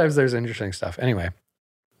 But sometimes there's interesting stuff. Anyway,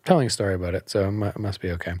 telling a story about it, so it must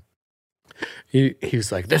be okay. He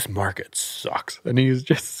was like, this market sucks. And he was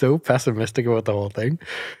just so pessimistic about the whole thing.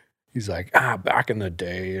 He's like, back in the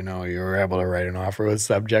day, you were able to write an offer with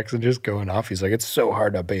subjects and just going off. He's like, it's so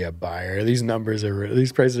hard to be a buyer. These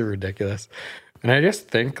prices are ridiculous. And I just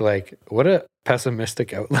think like, what a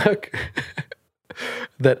pessimistic outlook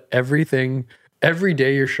that every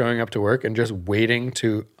day you're showing up to work and just waiting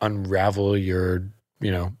to unravel your,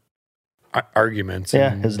 arguments.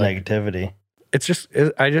 Yeah, and his negativity.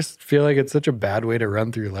 I just feel like it's such a bad way to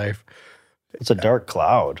run through life. It's a dark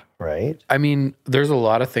cloud, right? I mean, there's a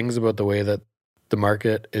lot of things about the way that the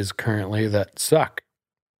market is currently that suck.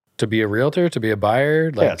 To be a realtor, to be a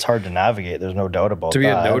buyer. It's hard to navigate. There's no doubt about that. To be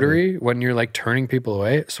a notary, when you're like turning people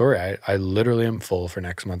away, sorry, I literally am full for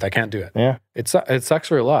next month. I can't do it. Yeah. It sucks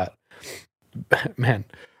for a lot. Man.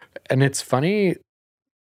 And it's funny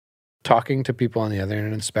talking to people on the other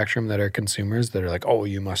end of the spectrum that are consumers that are like, oh,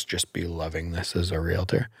 you must just be loving this as a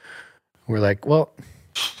realtor. We're like, well,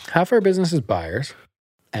 half our business is buyers.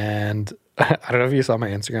 And I don't know if you saw my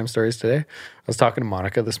Instagram stories today. I was talking to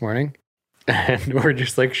Monica this morning and we're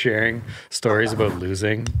just like sharing stories about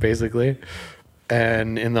losing basically.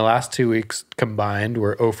 And in the last 2 weeks combined,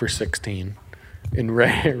 we're 0 for 16 in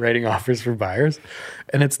writing offers for buyers.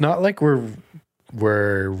 And it's not like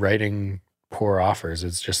we're writing poor offers.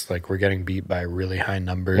 It's just like we're getting beat by really high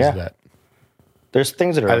numbers that there's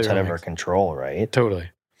things that are outside of our control, right? Totally.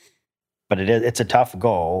 But it's a tough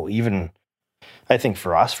goal, even I think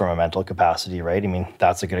for us from a mental capacity, right? I mean,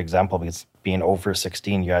 that's a good example because being over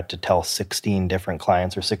 16, you had to tell 16 different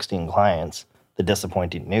clients or 16 clients the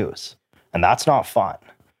disappointing news. And that's not fun,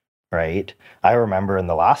 right? I remember in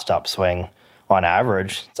the last upswing, on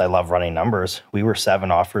average, since I love running numbers, we were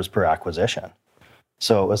 7 offers per acquisition.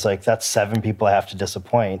 So it was like, that's 7 people I have to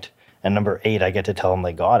disappoint. And number 8, I get to tell them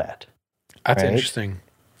they got it. That's interesting.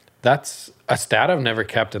 That's a stat I've never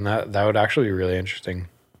kept, and that would actually be really interesting.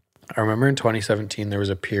 I remember in 2017, there was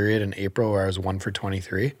a period in April where I was 1 for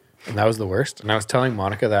 23, and that was the worst. And I was telling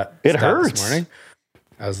Monica that it hurts this morning.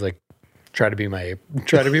 I was like, try to be my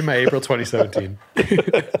April 2017.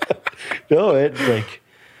 No, it's like,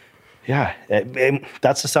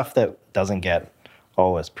 that's the stuff that doesn't get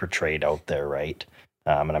always portrayed out there, right?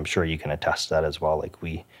 And I'm sure you can attest to that as well. Like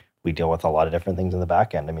we deal with a lot of different things in the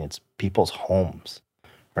back end. I mean, it's people's homes,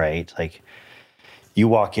 right? Like you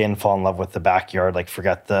walk in, fall in love with the backyard, like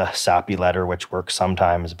forget the sappy letter, which works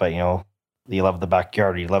sometimes, but you love the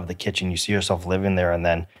backyard, you love the kitchen, you see yourself living there, and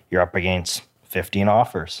then you're up against 15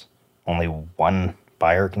 offers. Only one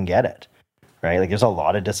buyer can get it, right? Like there's a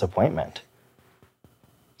lot of disappointment.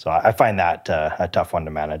 So I find that a tough one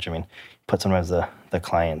to manage. I mean, put sometimes the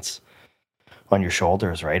clients on your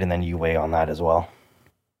shoulders, right? And then you weigh on that as well.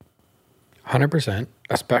 100%,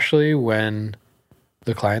 especially when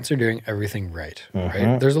the clients are doing everything right,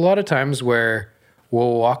 right? There's a lot of times where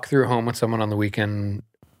we'll walk through a home with someone on the weekend.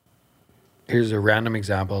 Here's a random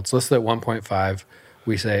example. It's listed at 1.5.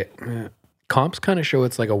 We say, comps kind of show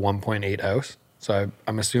it's like a 1.8 house. So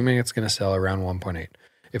I'm assuming it's going to sell around 1.8.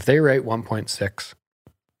 If they write 1.6,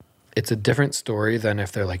 it's a different story than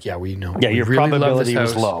if they're like, yeah, we know. Yeah, we your really probability love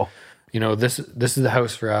was this house. low. You know, this is the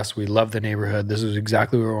house for us. We love the neighborhood. This is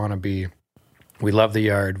exactly where we want to be. We love the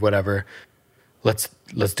yard, whatever. Let's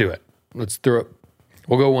do it. Let's throw it.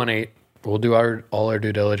 We'll go 1.8. We'll do all our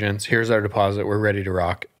due diligence. Here's our deposit. We're ready to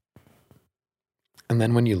rock. And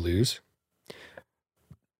then when you lose,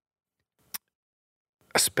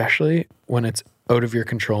 especially when it's out of your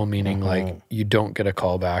control, meaning like you don't get a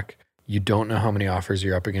call back, you don't know how many offers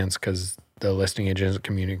you're up against because the listing agent isn't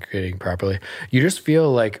communicating properly. You just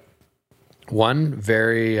feel like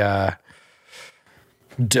very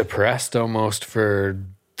depressed almost for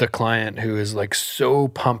the client who is like so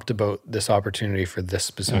pumped about this opportunity for this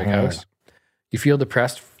specific house. You feel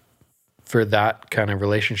depressed for that kind of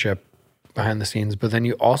relationship behind the scenes, but then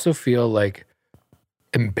you also feel like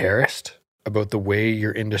embarrassed about the way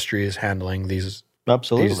your industry is handling these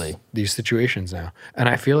situations now. And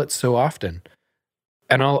I feel it so often.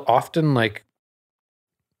 And I'll often like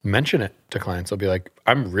mention it to clients. I'll be like,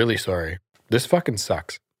 I'm really sorry. This fucking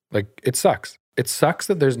sucks. Like it sucks. It sucks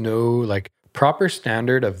that there's no like proper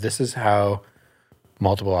standard of this is how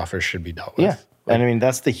multiple offers should be dealt with. Yeah. And I mean,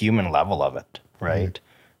 that's the human level of it, right?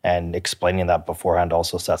 And explaining that beforehand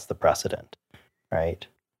also sets the precedent, right?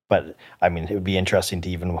 But I mean, it would be interesting to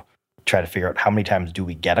even try to figure out how many times do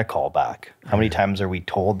we get a call back? How many times are we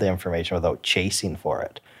told the information without chasing for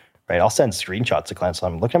it? Right? I'll send screenshots to clients.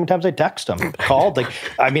 I'm look how many times I text them, called. Like,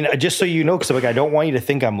 I mean, just so you know, because like I don't want you to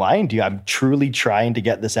think I'm lying to you. I'm truly trying to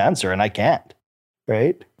get this answer, and I can't.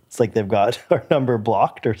 Right? It's like they've got our number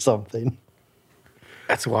blocked or something.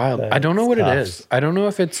 That's wild. I don't know what it is. I don't know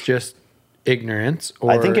if it's just ignorance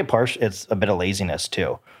or I think it's a bit of laziness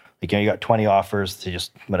too. Like, you know, you got 20 offers to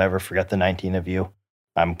just whatever, forget the 19 of you.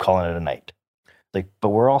 I'm calling it a night. Like, but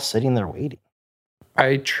we're all sitting there waiting.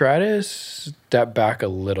 I try to step back a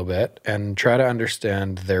little bit and try to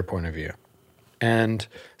understand their point of view. And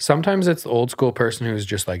sometimes it's the old school person who's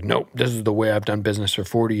just like, nope, this is the way I've done business for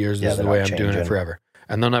 40 years. This is the way I'm doing it forever.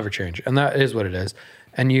 And they'll never change. And that is what it is.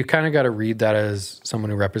 And you kind of got to read that as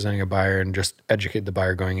someone who representing a buyer and just educate the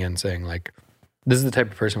buyer going in saying like, this is the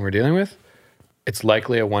type of person we're dealing with. It's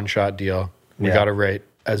likely a one-shot deal. We got to rate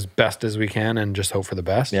as best as we can and just hope for the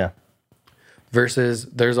best. Yeah. Versus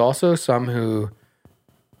there's also some who,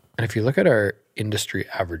 and if you look at our industry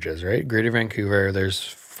averages, right? Greater Vancouver, there's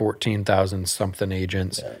 14,000 something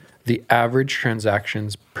agents. Yeah. The average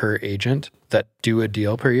transactions per agent that do a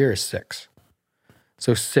deal per year is 6.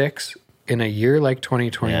 So 6 in a year like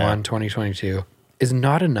 2021, 2022 is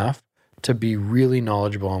not enough to be really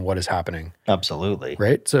knowledgeable on what is happening. Absolutely.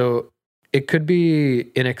 Right? So it could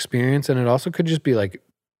be inexperience and it also could just be like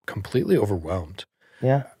completely overwhelmed.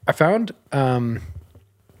 Yeah. I found, I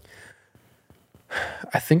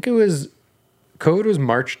think it was, COVID was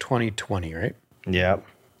March 2020, right? Yeah.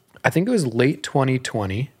 I think it was late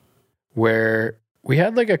 2020 where we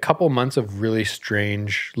had like a couple months of really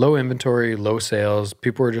strange, low inventory, low sales.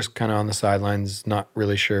 People were just kind of on the sidelines, not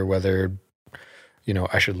really sure whether, you know,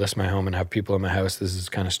 I should list my home and have people in my house. This is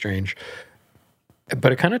kind of strange.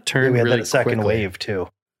 But it kind of turned really quickly. We had that second wave too.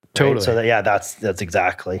 Totally. Right? So that's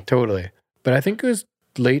exactly. Totally. But I think it was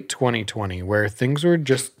late 2020 where things were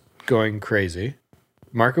just going crazy.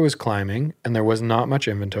 Market was climbing and there was not much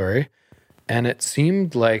inventory. And it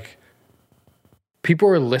seemed like people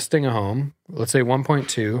were listing a home, let's say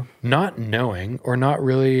 1.2, not knowing or not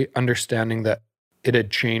really understanding that it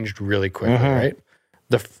had changed really quickly, right?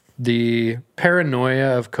 The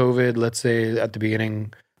paranoia of COVID, let's say at the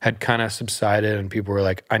beginning, had kind of subsided and people were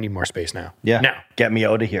like, I need more space now. Yeah. Now. Get me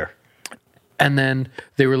out of here. And then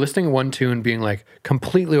they were listing 1.2 and being like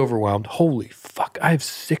completely overwhelmed. Holy fuck, I have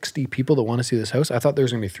 60 people that want to see this house. I thought there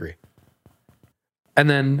was going to be 3. And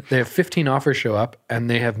then they have 15 offers show up and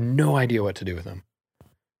they have no idea what to do with them.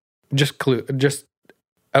 Just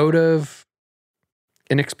out of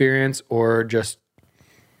inexperience or just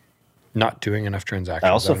not doing enough transactions.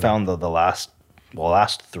 I also found the last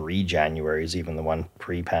 3 Januaries, even the one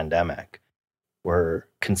pre-pandemic, were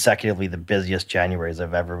consecutively the busiest Januaries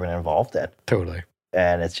I've ever been involved in. Totally.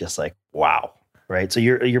 And it's just like, wow. Right. So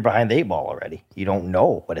you're behind the 8 ball already. You don't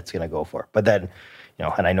know what it's going to go for. But then, you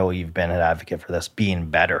know, and I know you've been an advocate for this being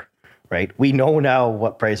better, right? We know now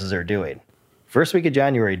what prices are doing. First week of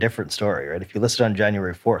January, different story, right? If you listed on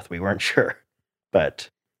January 4th, we weren't sure. but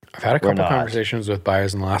I've had a We're couple not. conversations with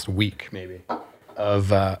buyers in the last week, maybe,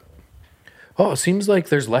 of, it seems like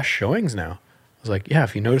there's less showings now. I was like, yeah,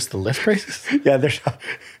 if you notice the list prices, yeah, there's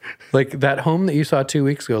like that home that you saw 2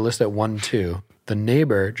 weeks ago listed at 1.2, the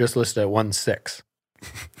neighbor just listed at 1.6.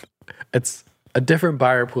 It's a different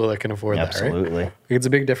buyer pool that can afford that, right? absolutely. Like, it's a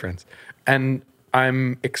big difference. And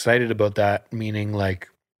I'm excited about that, meaning like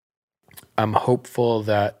I'm hopeful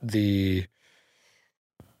that the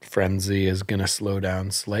frenzy is going to slow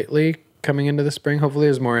down slightly coming into the spring. Hopefully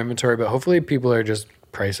there's more inventory, but hopefully people are just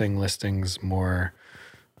pricing listings more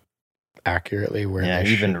accurately where Yeah, they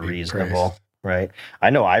even should be reasonable, priced. right? I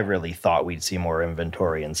know I really thought we'd see more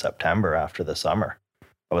inventory in September after the summer.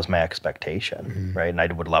 That was my expectation, Mhm. right? And I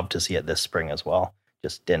would love to see it this spring as well.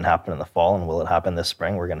 Just didn't happen in the fall, and will it happen this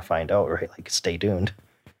spring? We're going to find out, right? Like, stay tuned.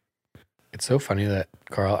 It's so funny that,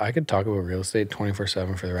 Carl, I could talk about real estate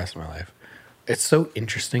 24/7 for the rest of my life. It's so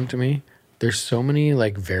interesting to me. There's so many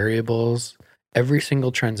like variables. Every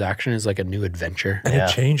single transaction is like a new adventure. And Yeah.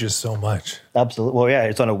 it changes so much. Absolutely. Well, yeah,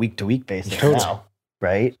 it's on a week-to-week basis Totally. now,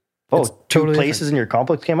 right? Oh, It's two totally places in your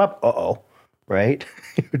complex came up? Uh-oh, right?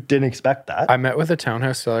 You didn't expect that. I met with a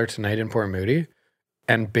townhouse seller tonight in Port Moody,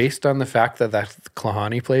 and based on the fact that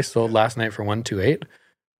Klahani place sold last night for 128,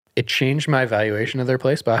 it changed my valuation of their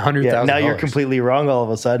place by $100,000. Yeah, now you're completely wrong all of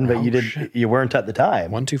a sudden, but Oh, shit. you weren't at the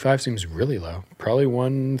time. 125 seems really low. Probably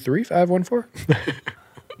 135, 14.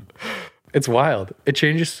 It's wild. It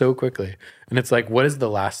changes so quickly. And it's like, what is the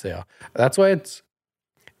last sale? That's why it's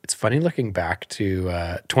funny looking back to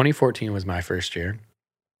 2014 was my first year.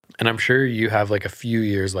 And I'm sure you have like a few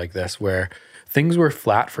years like this where things were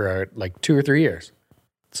flat for like 2 or 3 years.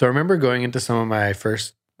 So I remember going into some of my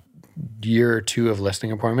first year or two of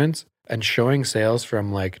listing appointments and showing sales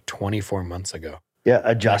from like 24 months ago. Yeah,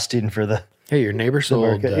 adjusting for the Hey, your neighbor sold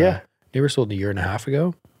market, yeah. neighbor sold a year and a half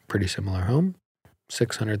ago. Pretty similar home.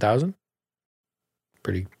 600,000.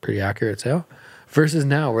 Pretty accurate sale. Versus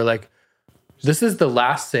now we're like, this is the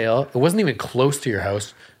last sale. It wasn't even close to your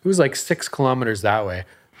house. It was like 6 kilometers that way.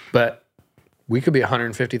 But we could be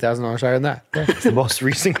 $150,000 higher than that. it's the most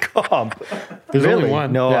recent comp. There's Really? only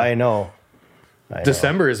one. No, Yeah. I know.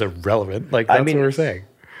 December is irrelevant. Like that's mean, what we're saying.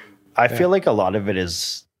 I feel like a lot of it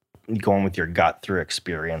is going with your gut through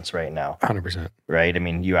experience right now, 100%. right? I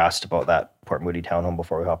mean, you asked about that Port Moody townhome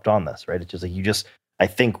before we hopped on this, right? It's just like I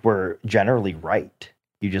think we're generally right.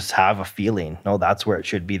 You just have a feeling, no, that's where it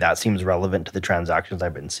should be. That seems relevant to the transactions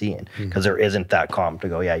I've been seeing because there isn't that comp to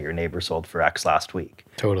go, yeah, your neighbor sold for X last week.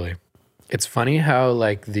 Totally. It's funny how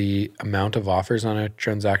like the amount of offers on a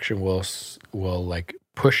transaction will like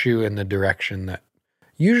push you in the direction that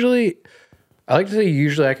usually I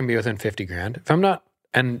can be within 50 grand. If I'm not,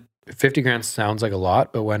 and 50 grand sounds like a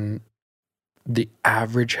lot, but when the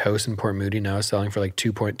average house in Port Moody now is selling for like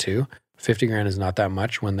 2.2, 50 grand is not that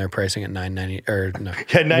much when they're pricing at 990 or no.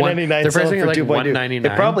 Yeah, 999. They're pricing for at like 2.2.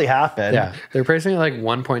 199. It probably happened. Yeah, they're pricing at like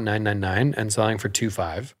 1.999 and selling for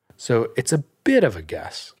 2.5. So it's a bit of a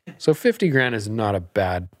guess. So 50 grand is not a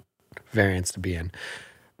bad variance to be in.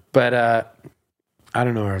 But I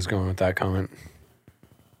don't know where I was going with that comment.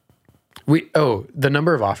 The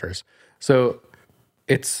number of offers. So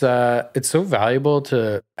it's so valuable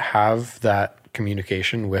to have that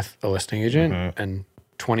communication with a listing agent and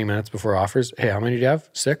 20 minutes before offers. Hey, how many do you have?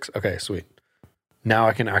 6? Okay, sweet. Now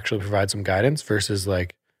I can actually provide some guidance versus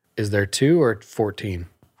like, is there 2 or 14?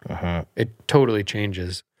 It totally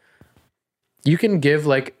changes. You can give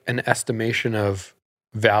like an estimation of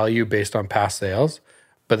value based on past sales,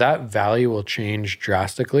 but that value will change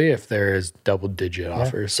drastically if there is double-digit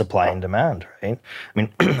offers. Supply and demand, right? I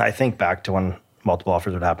mean, I think back to when multiple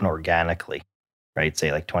offers would happen organically, right?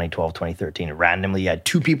 Say like 2012, 2013. Randomly, you had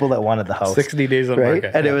 2 people that wanted the house. 60 days on right?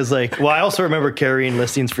 market. And it was like, well, I also remember carrying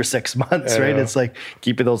listings for 6 months, right? know. It's like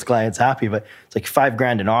keeping those clients happy, but it's like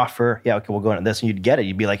 $5,000 an offer. Yeah, okay, we'll go into this, and you'd get it.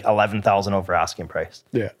 You'd be like 11,000 over asking price.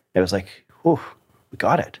 Yeah. It was like, oh, we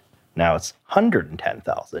got it. Now it's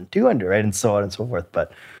 110,000, 200, right? And so on and so forth.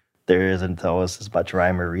 But there isn't always as much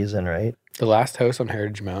rhyme or reason, right? The last house on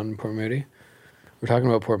Heritage Mountain, Port Moody. We're talking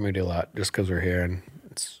about Port Moody a lot just because we're here and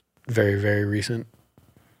it's very, very recent.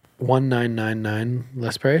 1999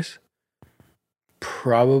 list price.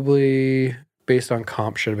 Probably based on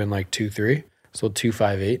comp should have been like 2.3. Sold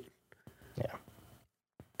 2.58. Yeah.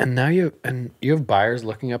 And now you have buyers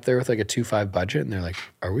looking up there with like a 2.5 budget and they're like,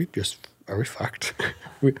 are we fucked?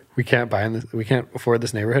 we can't buy in this, we can't afford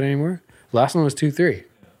this neighborhood anymore. Last one was 2.3.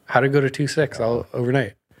 How'd it go to 2.6 all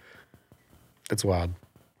overnight? It's wild.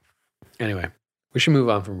 Anyway, we should move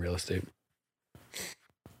on from real estate.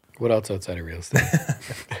 What else outside of real estate?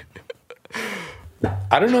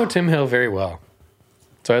 I don't know Tim Hill very well.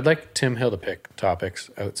 So I'd like Tim Hill to pick topics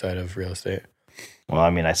outside of real estate. Well, I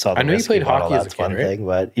mean, I saw the I know you whiskey played bottle, hockey as a that's kid, one right? thing.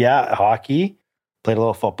 But yeah, hockey. Played a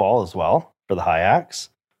little football as well for the Hayaks.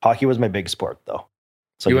 Hockey was my big sport, though.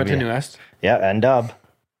 So You give went to me- New Est? Yeah, and Dub.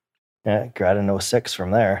 Yeah, grad in 06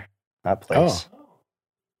 from there. That place.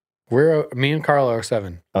 Me and Carl are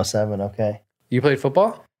 7. 07, okay. You played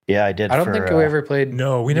football? Yeah, I did. I don't for, think we ever played.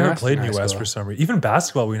 No, we New never West played in New high West school. for some reason. Even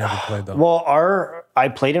basketball, we never played though. Well, I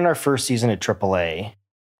played in our first season at AAA.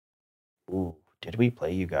 Ooh, did we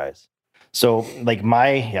play you guys? So, like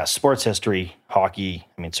my sports history, hockey.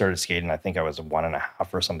 I mean, started skating. I think I was 1.5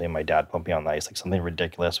 or something. My dad put me on the ice, like something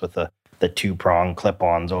ridiculous with the 2-prong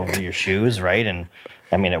clip-ons over your shoes, right? And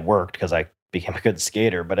I mean, it worked because I became a good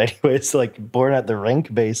skater. But anyways, like born at the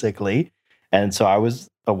rink basically, and so I was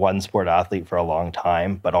a one-sport athlete for a long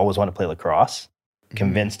time, but always wanted to play lacrosse.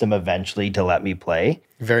 Convinced him eventually to let me play.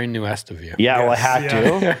 Very New Est of you. Yeah, well, I Yes, had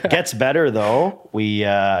yeah. to. Gets better though.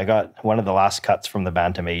 I got one of the last cuts from the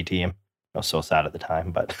Bantam A team. I was so sad at the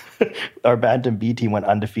time, but our Bantam B team went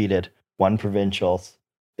undefeated, won provincials.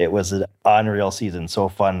 It was an unreal season, so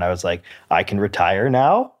fun. I was like, I can retire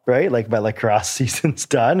now, right? Like my lacrosse season's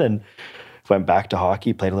done, and went back to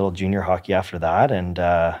hockey. Played a little junior hockey after that, and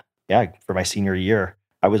for my senior year,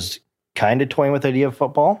 I was kind of toying with the idea of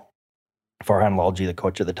football. Farhan Lalji, the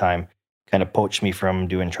coach at the time, kind of poached me from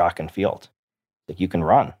doing track and field. Like, you can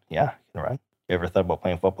run. Yeah, you can run. You ever thought about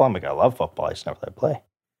playing football? I'm like, I love football. I just never thought I'd play.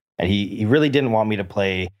 And he really didn't want me to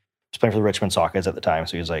play. I was playing for the Richmond Sockers at the time.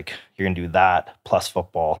 So he was like, you're going to do that plus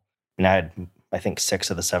football. And I think 6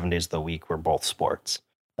 of the 7 days of the week were both sports.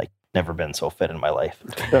 Like, never been so fit in my life.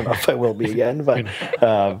 I don't know if I will be again. But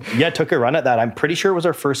took a run at that. I'm pretty sure it was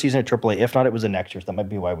our first season at AAA. If not, it was the next year. So that might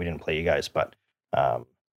be why we didn't play you guys. But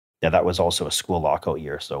that was also a school lockout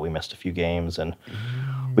year. So we missed a few games. And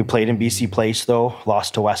we played in BC Place, though.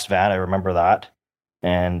 Lost to West Van. I remember that.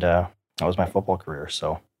 And that was my football career.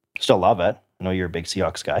 So still love it. I know you're a big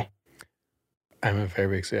Seahawks guy. I'm a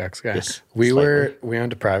very big Seahawks guy. Yes, we slightly. went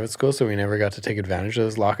to private school, so we never got to take advantage of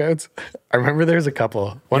those lockouts. I remember there was a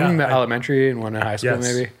couple. One in elementary and one in high school,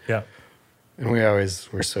 maybe. Yeah. And we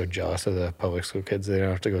always were so jealous of the public school kids. They don't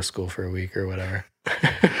have to go to school for a week or whatever.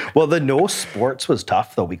 Well, the no sports was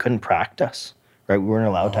tough, though. We couldn't practice, right? We weren't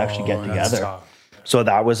allowed to actually get that's together. tough. So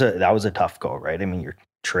that was a tough go, right? I mean, you're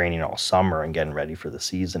training all summer and getting ready for the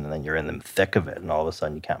season, and then you're in the thick of it, and all of a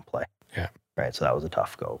sudden you can't play. Yeah. Right. So that was a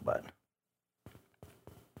tough go, but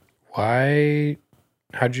Why'd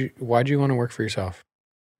you want to work for yourself?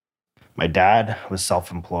 my dad was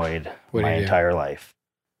self-employed What did my he do? entire life.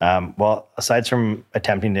 Well, aside from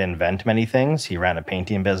attempting to invent many things, he ran a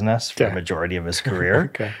painting business for Yeah. the majority of his career.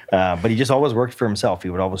 Okay. But he just always worked for himself. He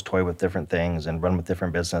would always toy with different things and run with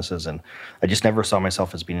different businesses. And I just never saw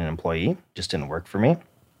myself as being an employee. Just didn't work for me.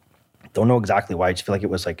 Don't know exactly why. I just feel like it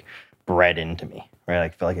was like bred into me, right? I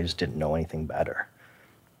feel like I just didn't know anything better.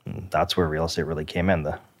 And that's where real estate really came in,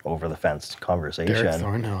 the over the fence conversation. Derek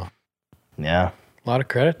Thornhill. Yeah. A lot of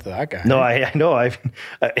credit to that guy. No, I know.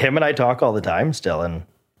 Him and I talk all the time still. And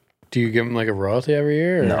Do you give him like a royalty every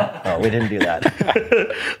year? Or? no, we didn't do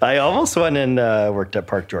that. I almost went and worked at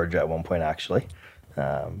Park Georgia at one point, actually,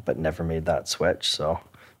 but never made that switch. So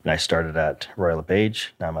and I started at Royal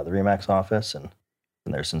LePage. Now I'm at the Remax office and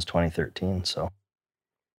been there since 2013. So,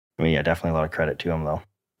 I mean, yeah, definitely a lot of credit to him, though.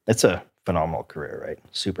 It's a phenomenal career, right?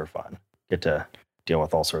 Super fun. Get to deal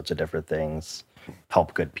with all sorts of different things,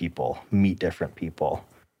 help good people, meet different people.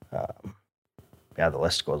 The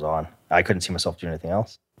list goes on. I couldn't see myself doing anything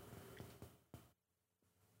else.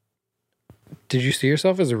 Did you see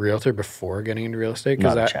yourself as a realtor before getting into real estate?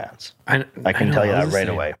 Not a chance. I can know, tell you I that was the right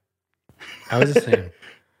same. away. I was the same.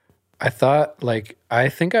 I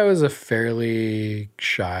think I was a fairly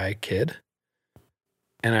shy kid.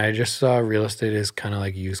 And I just saw real estate as kind of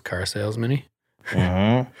like used car salesman-y.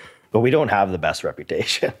 Hmm. But we don't have the best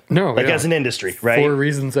reputation. No, Like as an industry, right? For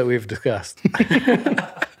reasons that we've discussed.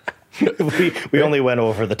 we only went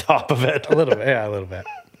over the top of it. A little bit. Yeah, a little bit.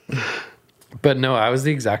 But no, I was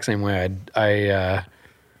the exact same way. I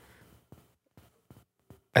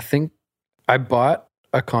think I bought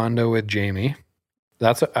a condo with Jamie.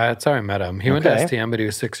 That's how I met him. He went to Okay. STM, but he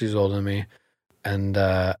was 6 years older than me. And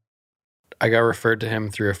I got referred to him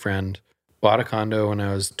through a friend. Bought a condo when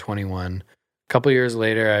I was 21. A couple years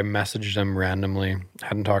later, I messaged him randomly.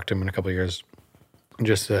 Hadn't talked to him in a couple of years.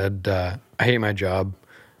 Just said, I hate my job.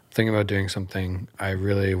 Thinking about doing something. I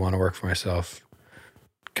really want to work for myself.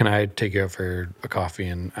 Can I take you out for a coffee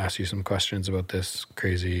and ask you some questions about this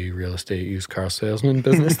crazy real estate used car salesman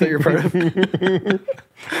business that you're part of?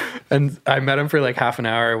 And I met him for like half an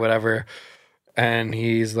hour or whatever. And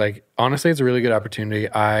he's like, honestly, it's a really good opportunity.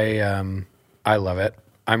 I love it.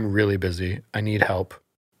 I'm really busy. I need help.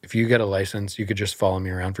 If you get a license, you could just follow me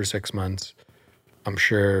around for 6 months. I'm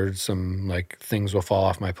sure some like things will fall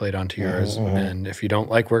off my plate onto yours. And if you don't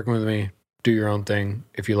like working with me, do your own thing.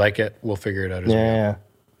 If you like it, we'll figure it out as we go.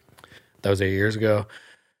 That was 8 years ago.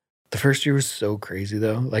 The first year was so crazy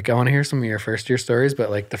though. Like I want to hear some of your first year stories, but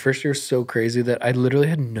like the first year was so crazy that I literally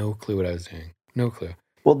had no clue what I was doing. No clue.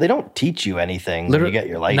 Well, they don't teach you anything when you get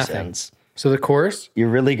your license. Nothing. So the course, you're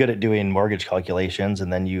really good at doing mortgage calculations,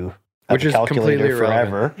 and then you have which a is calculator completely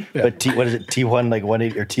forever. Yeah. But what is it, T1 like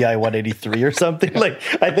 180 or TI 183 or something? Like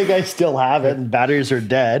I think I still have it, and batteries are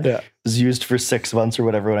dead. Yeah. It was used for 6 months or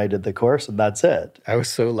whatever when I did the course, and that's it. I was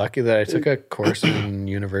so lucky that I took a course in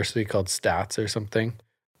university called Stats or something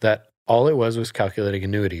that all it was calculating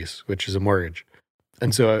annuities, which is a mortgage.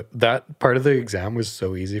 And so that part of the exam was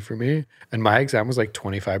so easy for me. And my exam was like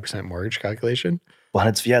 25% mortgage calculation. Well,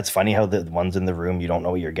 it's funny how the ones in the room, you don't know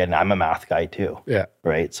what you're getting. I'm a math guy too. Yeah.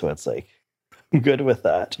 Right. So it's like, I'm good with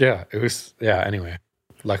that. Yeah. It was, anyway,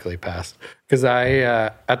 luckily passed. Because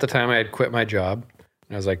at the time I had quit my job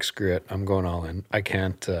and I was like, screw it. I'm going all in. I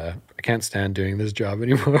can't stand doing this job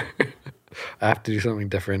anymore. I have to do something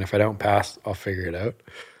different. If I don't pass, I'll figure it out.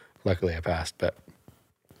 Luckily I passed. But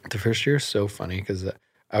the first year is so funny because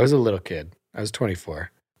I was a little kid. I was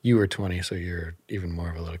 24. You were 20, so you're even more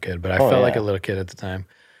of a little kid. But I felt like a little kid at the time.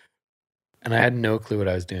 And I had no clue what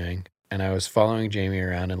I was doing. And I was following Jamie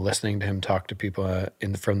around and listening to him talk to people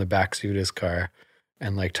from the backseat of his car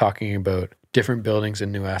and like talking about different buildings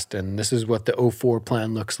in New Eston. This is what the O4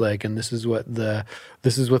 plan looks like. And this is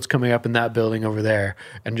what's coming up in that building over there.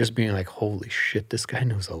 And just being like, holy shit, this guy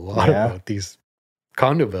knows a lot about these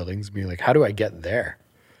condo buildings. Being like, how do I get there?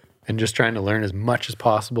 And just trying to learn as much as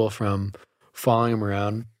possible from following him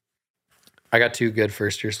around. I got 2 good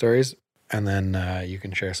first year stories, and then you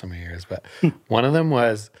can share some of yours. But one of them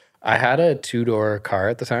was I had a 2-door car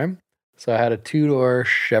at the time. So I had a 2-door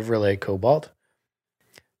Chevrolet Cobalt.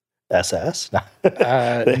 SS? No, I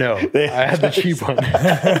had the cheap one.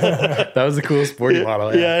 That was the cool sporty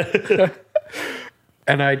model. Yeah.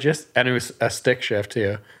 And it was a stick shift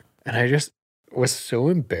too. And I just was so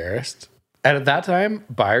embarrassed. And at that time,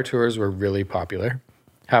 buyer tours were really popular.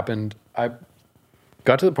 I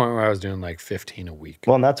got to the point where I was doing like 15 a week.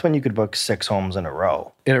 Well, and that's when you could book 6 homes in a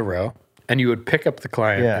row. And you would pick up the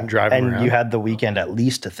client and drive them around. And you had the weekend at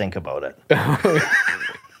least to think about it.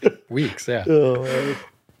 Weeks, yeah. Oh,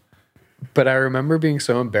 but I remember being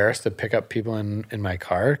so embarrassed to pick up people in my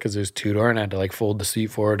car because it was 2-door and I had to like fold the seat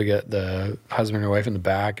forward to get the husband or wife in the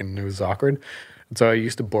back, and it was awkward. And so I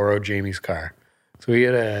used to borrow Jamie's car. So he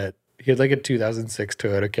had like a 2006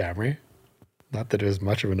 Toyota Camry. Not that it was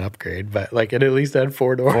much of an upgrade, but like it at least had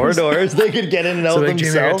 4 doors. 4 doors. They could get in and out so like,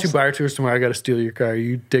 themselves. Jamie, I got 2 buyer tours tomorrow. I got to steal your car.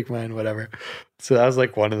 You take mine, whatever. So that was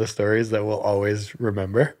like one of the stories that we'll always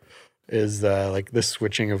remember is like the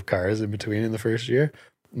switching of cars in between in the first year.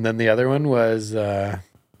 And then the other one was our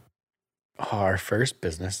first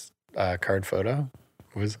business card photo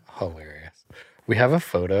was hilarious. We have a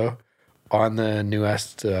photo on the New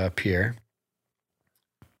Est pier.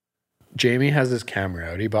 Jamie has his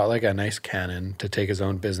camera out. He bought like a nice Canon to take his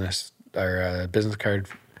own business card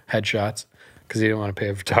headshots because he didn't want to pay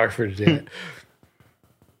a photographer to do it.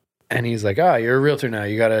 And he's like, you're a realtor now.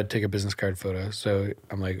 You got to take a business card photo. So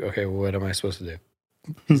I'm like, okay, well, what am I supposed to do?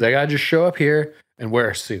 He's like, I just show up here and wear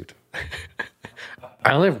a suit.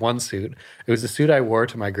 I only have one suit. It was the suit I wore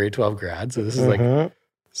to my grade 12 grad. So this is like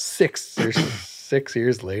 6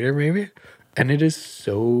 years later, maybe. And it is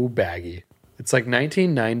so baggy. It's like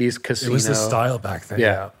 1990s casino. It was the style back then.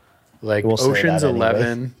 Yeah. Like We'll Ocean's say that 11.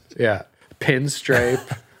 anyway. Yeah.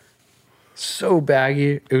 Pinstripe. So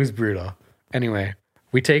baggy. It was brutal. Anyway,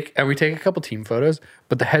 we take a couple team photos,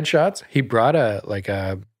 but the headshots, he brought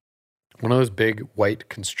one of those big white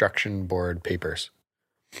construction board papers.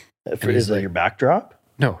 Is that your backdrop?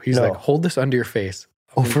 No, he's like, hold this under your face.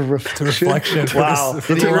 Oh, for reflection. Wow.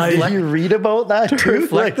 For the light. Did you read about that To too?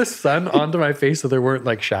 reflect the sun onto my face so there weren't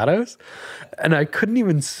like shadows. And I couldn't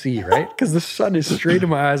even see, right? Because the sun is straight in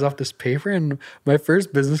my eyes off this paper. And my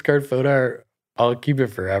first business card photo, I'll keep it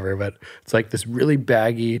forever, but it's like this really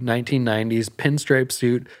baggy 1990s pinstripe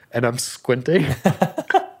suit. And I'm squinting,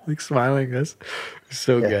 like smiling this.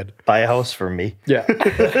 So good. Buy a house for me. Yeah.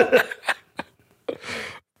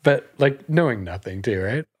 But like knowing nothing too,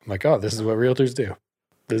 right? I'm like, this is what realtors do.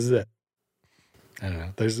 This is it. I don't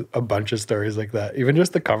know. There's a bunch of stories like that. Even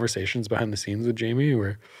just the conversations behind the scenes with Jamie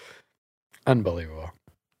were unbelievable.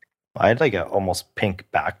 I had like a almost pink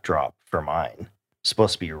backdrop for mine.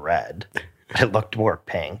 Supposed to be red. It looked more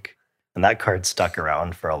pink. And that card stuck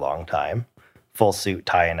around for a long time. full suit,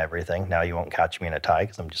 tie, and everything. Now you won't catch me in a tie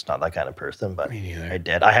because I'm just not that kind of person. But Me neither. I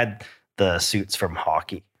did. I had the suits from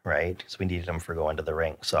hockey, right? So we needed them for going to the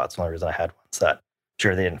rink. So that's the only reason I had ones that.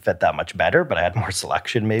 Sure, they didn't fit that much better, but I had more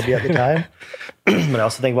selection maybe at the time. But I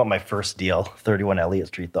also think about my first deal, 31 Elliott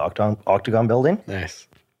Street, the Octagon building. Nice.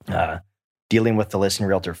 Dealing with the listing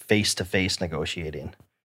realtor face-to-face negotiating.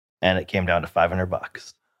 And it came down to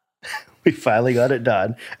 $500. We finally got it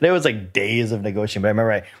done. And it was like days of negotiating. But I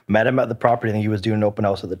remember I met him at the property. I think he was doing an open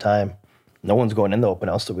house at the time. No one's going in the open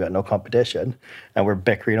house, so we got no competition. And we're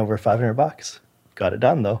bickering over $500. Got it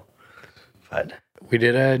done, though. But we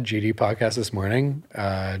did a GD podcast this morning,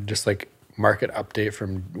 just like market update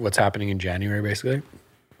from what's happening in January, basically.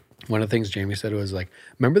 One of the things Jamie said was like,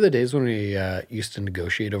 remember the days when we used to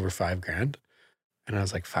negotiate over $5,000? And I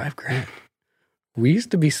was like, $5,000? We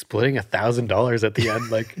used to be splitting $1,000 at the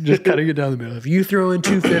end, like just cutting it down the middle. If you throw in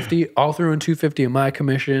 $250, I'll throw in $250 in my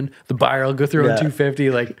commission. The buyer will go throw in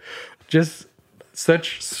 $250. Like just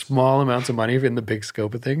such small amounts of money in the big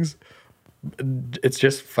scope of things. It's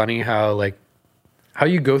just funny how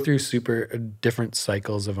you go through super different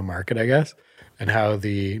cycles of a market, I guess, and how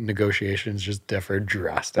the negotiations just differ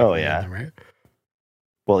drastically. Oh, yeah. Right?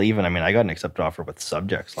 Well, even, I got an accepted offer with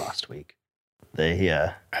subjects last week. They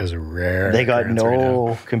as a rare they got occurrence no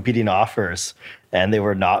right competing offers, and they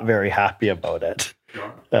were not very happy about it.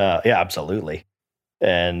 Yeah, absolutely.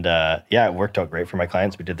 And it worked out great for my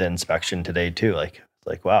clients. We did the inspection today too. Like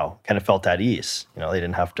wow, kind of felt at ease. They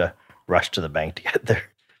didn't have to rush to the bank to get their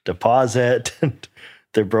deposit, and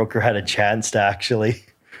their broker had a chance to actually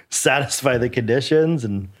satisfy the conditions.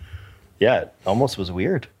 And yeah, it almost was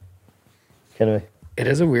weird. It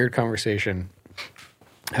is a weird conversation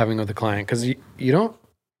having with the client because you don't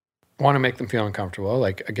want to make them feel uncomfortable.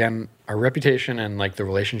 Like, again, our reputation and like the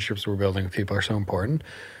relationships we're building with people are so important.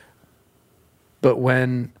 But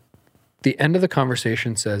when the end of the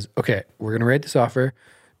conversation says, okay, we're going to write this offer,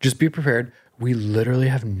 just be prepared. We literally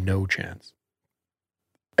have no chance.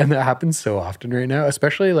 And that happens so often right now,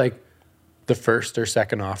 especially like the first or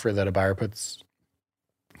second offer that a buyer puts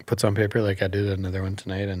on paper. Like I did another one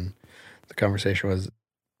tonight, and the conversation was,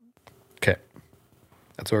 okay,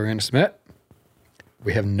 that's what we're going to submit.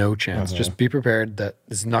 We have no chance. Just be prepared that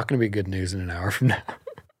this is not going to be good news in an hour from now.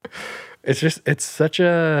 It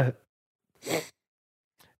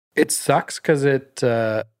sucks because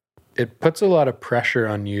it puts a lot of pressure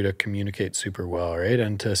on you to communicate super well, right?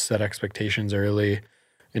 And to set expectations early.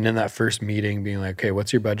 And in that first meeting being like, okay,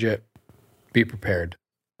 what's your budget? Be prepared.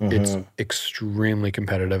 It's extremely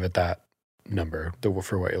competitive at that number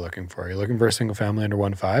for what you're looking for. You're looking for a single family under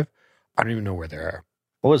 1.5. I don't even know where they are.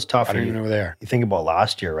 What was tough? I don't even know where they are. You think about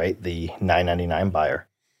last year, right? The $999 buyer,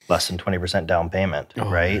 less than 20% down payment,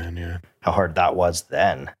 right? Man, yeah. How hard that was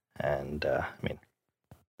then. And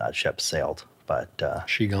that ship sailed, but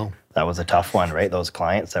She gone. that was a tough one, right? Those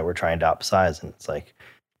clients that were trying to upsize, and it's like,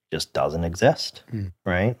 just doesn't exist,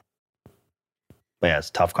 right? But yeah,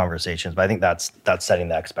 it's tough conversations, but I think that's setting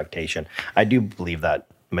the expectation. I do believe that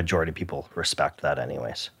majority of people respect that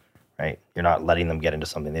anyways, right? You're not letting them get into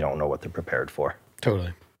something they don't know what they're prepared for.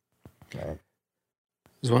 Totally. Right.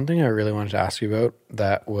 There's one thing I really wanted to ask you about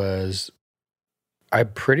that was, I'm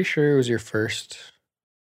pretty sure it was your first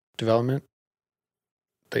development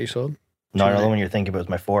that you sold? No, another one you're thinking about was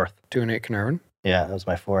my fourth. 208 Carnarvon? Yeah, that was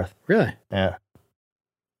my fourth. Really? Yeah.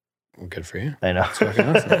 Well, good for you. I know. That's fucking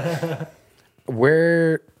awesome.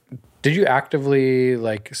 Where did you actively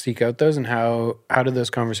like seek out those, and how did those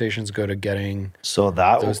conversations go to getting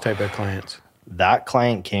those type of clients? That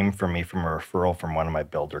client came from me from a referral from one of my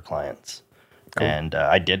builder clients. Cool. And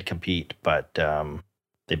I did compete, but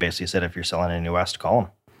they basically said, if you're selling in New West, call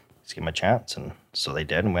them. Just give them a chance. And so they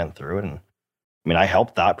did and went through it. And I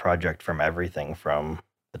helped that project from everything from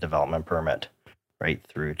the development permit right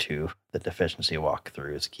through to the deficiency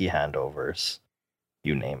walkthroughs, key handovers,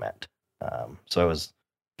 you name it. So it was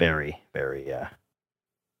very, very,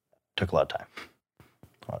 took a lot of time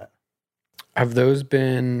on it. Have those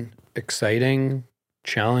been exciting,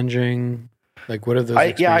 challenging? Like, what are those?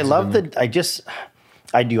 I love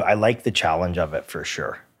I do. I like the challenge of it for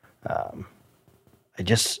sure.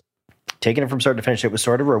 Taking it from start to finish, it was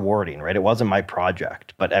sort of rewarding, right? It wasn't my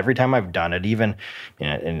project, but every time I've done it, even,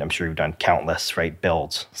 and I'm sure you've done countless, right?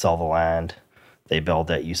 Builds, sell the land, they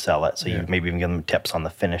build it, you sell it. So you maybe even give them tips on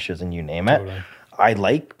the finishes and you name it. Totally. I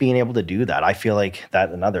like being able to do that. I feel like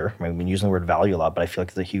that I've been using the word value a lot, but I feel like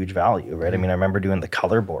it's a huge value, right? I remember doing the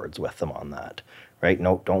color boards with them on that, right?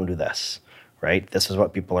 No, don't do this, right? This is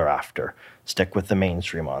what people are after. Stick with the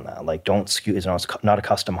mainstream on that. Like, don't skew, it's not a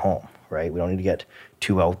custom home, right? We don't need to get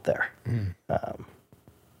too out there.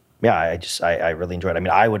 I really enjoyed it. I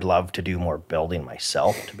mean, I would love to do more building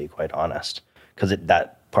myself, to be quite honest, because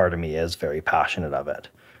that part of me is very passionate of it.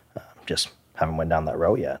 Just haven't went down that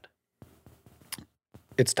road yet.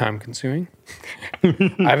 It's time consuming.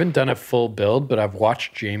 I haven't done a full build, but I've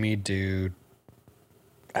watched Jamie do,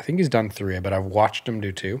 I think he's done 3, but I've watched him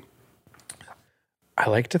do 2. I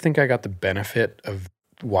like to think I got the benefit of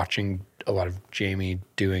watching a lot of Jamie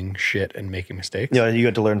doing shit and making mistakes. Yeah, you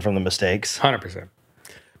got to learn from the mistakes. 100%.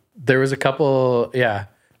 There was a couple, yeah.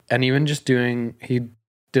 And even just he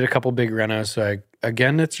did a couple big renos. So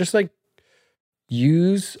again, it's just like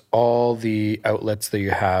use all the outlets that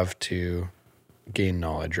you have to gain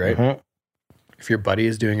knowledge, right? Mm-hmm. If your buddy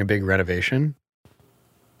is doing a big renovation,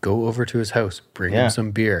 go over to his house, bring him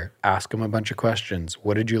some beer, ask him a bunch of questions.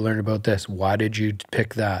 What did you learn about this? Why did you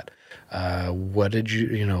pick that? What did you,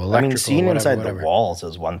 electrical, I mean, seeing inside whatever. the walls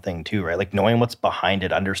is one thing too, right? Like knowing what's behind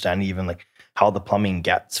it, understanding even like how the plumbing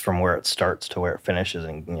gets from where it starts to where it finishes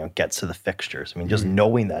and, gets to the fixtures. I mean, just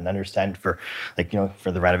knowing that and understanding for like,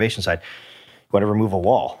 for the renovation side, you want to remove a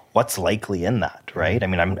wall. What's likely in that, right? I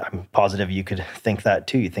mean, I'm positive you could think that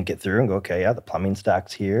too. You think it through and go, okay, yeah, the plumbing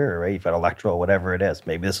stack's here, right? You've got electrical, whatever it is.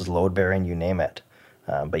 Maybe this is load bearing, you name it.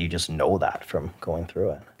 But you just know that from going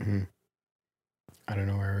through it. Mm-hmm. I don't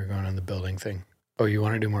know where we're going on the building thing. Oh, you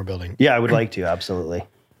want to do more building? Yeah, I would like to, absolutely.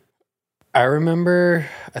 I remember,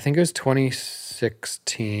 I think it was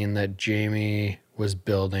 2016 that Jamie was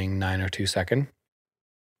building 902 Second.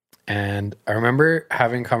 And I remember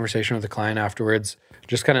having a conversation with the client afterwards,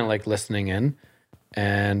 just kind of like listening in.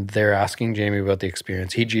 And they're asking Jamie about the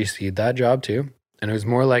experience. He GC'd that job too. And it was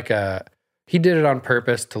more like he did it on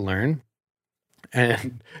purpose to learn.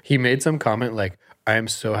 And he made some comment like, I am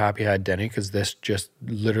so happy I had Denny because this just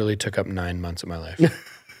literally took up 9 months of my life.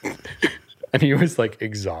 And he was like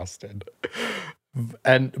exhausted.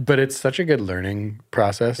 But it's such a good learning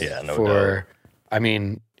process. Yeah, no doubt. I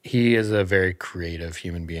mean, he is a very creative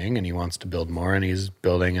human being and he wants to build more, and he's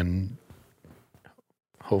building and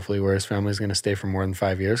hopefully where his family's going to stay for more than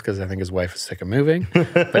 5 years because I think his wife is sick of moving,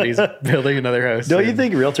 but he's building another house. Don't you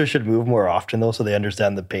think realtors should move more often though so they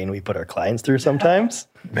understand the pain we put our clients through sometimes?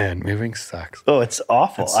 Man, moving sucks. Oh, it's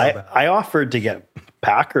awful. It's so bad. I offered to get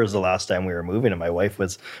Packers the last time we were moving and my wife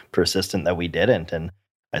was persistent that we didn't. And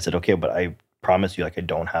I said, okay, but I promise you, like, I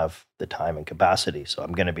don't have the time and capacity, so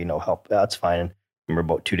I'm going to be no help. That's fine. And I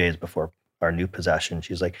remember about 2 days before our new possession,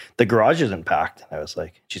 she's like, the garage isn't packed. And I was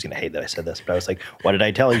like, she's going to hate that I said this, but I was like, what did I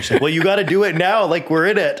tell you? She's like, well, you got to do it now. Like, we're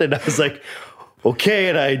in it. And I was like, okay.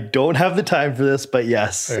 And I don't have the time for this, but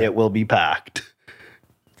yes, it will be packed.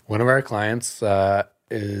 One of our clients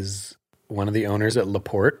is one of the owners at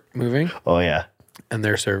Laporte Moving. Oh, yeah. And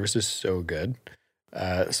their service is so good.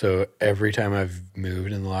 So every time I've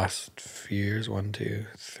moved in the last few years, 1, 2,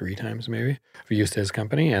 3 times maybe, I've used his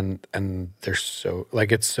company and they're so,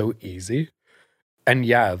 like, it's so easy. And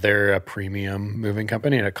yeah, they're a premium moving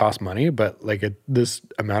company and it costs money, but like this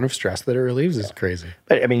amount of stress that it relieves is crazy.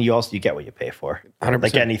 But I mean, you get what you pay for. 100%.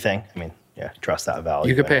 Like anything. I mean, yeah, trust that value.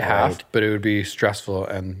 You could pay half, right? but it would be stressful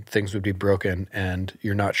and things would be broken and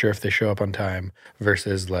you're not sure if they show up on time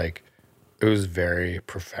versus like, it was very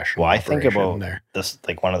professional. Well, I think about there. this,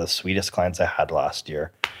 like one of the sweetest clients I had last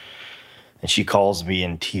year, and she calls me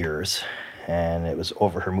in tears, and it was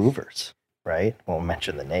over her movers, right? Won't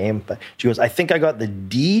mention the name, but she goes, I think I got the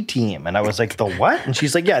D team. And I was like, the what? And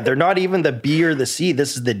she's like, yeah, they're not even the B or the C.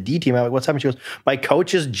 This is the D team. I'm like, what's happening? She goes, my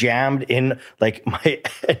couch is jammed in like my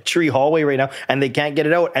entry hallway right now, and they can't get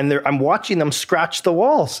it out. And I'm watching them scratch the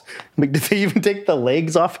walls. I'm like, did they even take the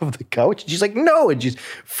legs off of the couch? And she's like, no. And she's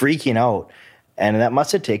freaking out. And that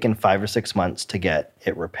must have taken 5 or 6 months to get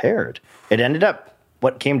it repaired. It ended up,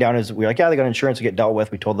 what came down is we were like, yeah, they got insurance to get dealt with.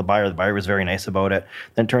 We told the buyer was very nice about it.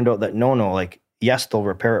 Then it turned out that no, like, yes, they'll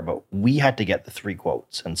repair it, but we had to get the 3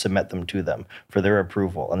 quotes and submit them to them for their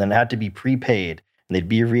approval. And then it had to be prepaid and they'd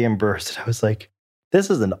be reimbursed. And I was like, this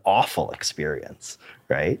is an awful experience,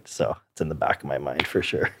 right? So it's in the back of my mind for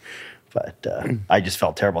sure. But I just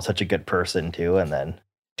felt terrible. Such a good person too. And then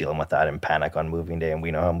dealing with that in panic on moving day. And we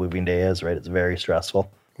know how moving day is, right? It's very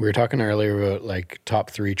stressful. We were talking earlier about like top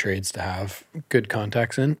 3 trades to have good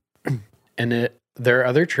contacts in. And there are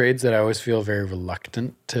other trades that I always feel very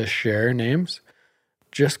reluctant to share names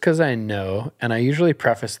just because I know, and I usually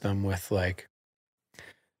preface them with like,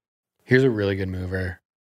 here's a really good mover.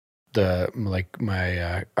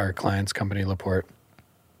 Our client's company, Laporte,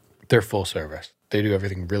 they're full service. They do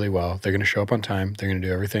everything really well. They're going to show up on time. They're going to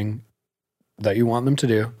do everything that you want them to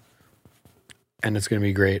do. And it's going to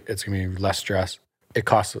be great. It's going to be less stress. It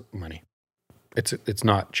costs money. It's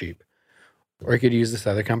not cheap. Or you could use this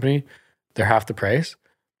other company. They're half the price.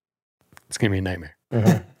 It's going to be a nightmare.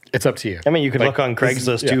 Mm-hmm. It's up to you. I mean, you could Like, look on this is-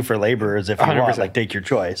 Craigslist yeah. too for laborers if you 100%. want. Like, take your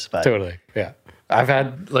choice. But Totally. Yeah. I've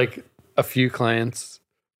had like a few clients,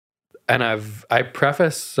 and I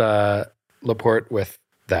preface Laporte with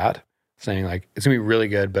that, saying like it's gonna be really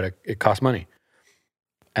good, but it costs money.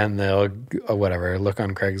 And they'll whatever look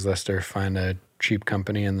on Craigslist or find a cheap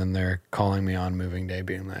company, and then they're calling me on moving day,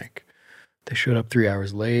 being like, they showed up 3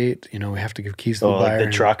 hours late. You know, we have to give keys to the buyer. like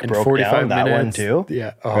the truck in broke 45 down. That one minutes. too.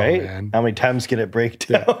 Yeah. Oh right? man. How many times can it break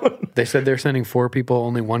down? They said they're sending 4 people.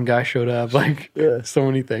 Only one guy showed up. Like so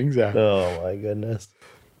many things. Yeah. Oh my goodness.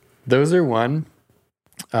 Those are one.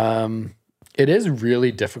 It is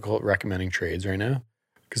really difficult recommending trades right now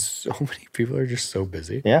because so many people are just so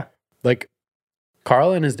busy. Yeah. Like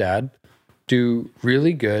Carl and his dad do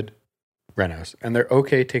really good renos, and they're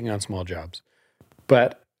okay taking on small jobs.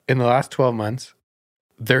 But in the last 12 months,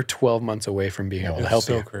 they're 12 months away from being able to help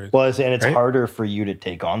so you. crazy. Well, it's Right? harder for you to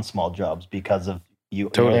take on small jobs because of you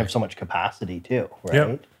Totally. only have so much capacity too, right?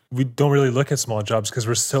 Yep. We don't really look at small jobs because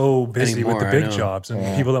we're so busy with Anymore, the I big know. jobs and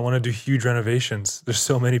Yeah. people that want to do huge renovations. There's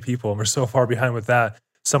so many people and we're so far behind with that.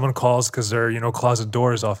 Someone calls because they're, closet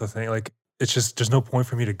doors off the thing. Like it's just, there's no point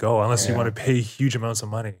for me to go unless you Yeah. want to pay huge amounts of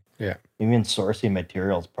money. Even sourcing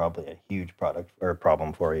materials probably a huge product or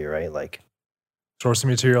problem for you, right? Like Sourcing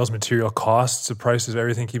materials, material costs, the prices,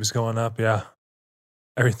 everything keeps going up. Yeah.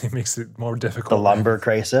 Everything makes it more difficult. the lumber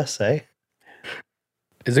crisis, eh?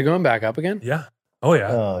 Is it going back up again? Yeah. Oh,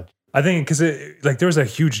 yeah. Oh, I think because there was a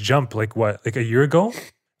huge jump, like a year ago,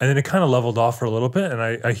 and then it kind of leveled off for a little bit. And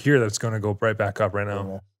I hear that it's going to go right back up right now.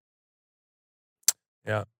 goodness.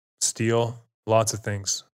 Yeah. Steel, lots of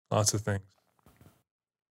things.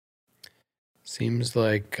 Seems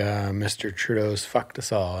like Mr. Trudeau's fucked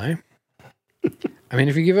us all, eh? I mean,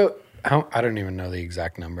 if you give out, I don't even know the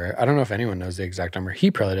exact number. I don't know if anyone knows the exact number.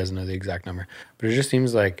 He probably doesn't know the exact number, but it just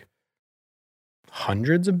seems like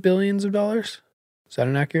hundreds of billions of dollars. Is that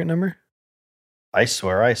an accurate number? I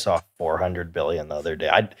swear I saw 400 billion the other day.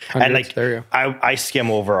 Hundreds, like, there you go. I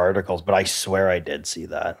skim over articles, but I swear I did see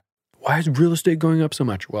that. Why is real estate going up so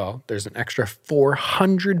much? Well, there's an extra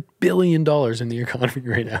 $400 billion in the economy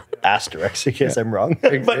right now. Asterisk in case I'm wrong.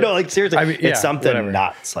 But no, like seriously, I mean, yeah, it's something whatever.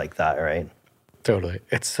 nuts like that, right? Totally.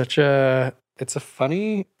 It's a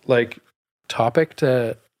funny like topic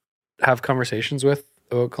to have conversations with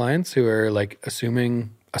about clients who are like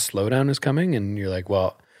assuming a slowdown is coming, and you're like,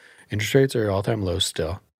 well, interest rates are all-time lows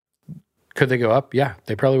still. Could they go up? Yeah,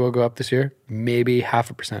 they probably will go up this year. Maybe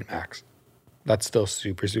 0.5% max. That's still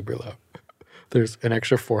super, super low. There's an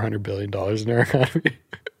extra $400 billion in our economy.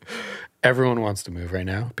 Everyone wants to move right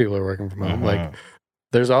now. People are working from home. Like,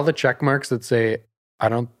 there's all the check marks that say, I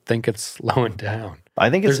don't think it's slowing down. I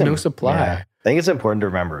think it's There's no supply. I think it's important to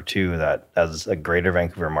remember too that as a greater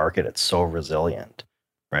Vancouver market, it's so resilient,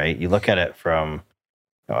 right? You look at it from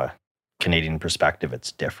a Canadian perspective,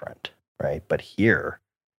 it's different, right? But here,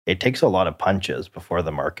 it takes a lot of punches before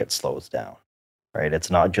the market slows down, right? It's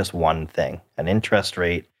not just one thing. An interest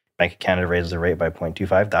rate, Bank of Canada raises the rate by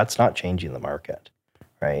 0.25, that's not changing the market,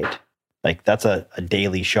 right? Like that's a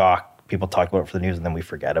daily shock. People talk about it for the news and then we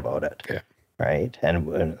forget about it. Yeah. Right. And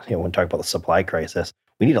when we talk about the supply crisis,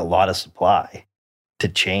 we need a lot of supply to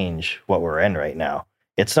change what we're in right now.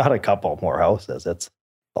 It's not a couple more houses, it's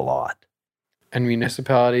a lot. And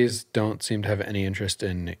municipalities don't seem to have any interest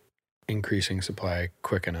in increasing supply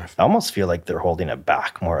quick enough. I almost feel like they're holding it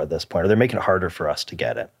back more at this point, or they're making it harder for us to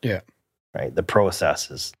get it. Yeah. Right. The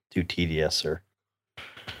process is too tedious or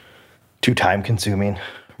too time consuming.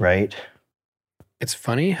 Right. It's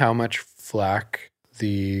funny how much flack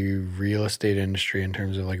the real estate industry, in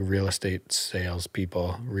terms of like real estate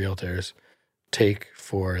salespeople, realtors, take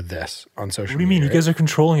for this on social media. What do you mean? You right? guys are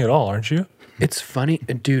controlling it all, aren't you? It's funny,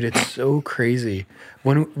 dude. It's so crazy.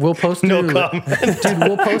 When we'll post a No new comment. dude,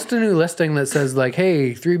 we'll post a new listing that says like,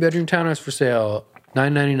 "Hey, 3-bedroom townhouse for sale,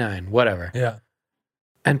 $999, whatever." Yeah.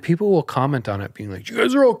 And people will comment on it, being like, "You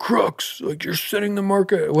guys are all crooks. Like you're setting the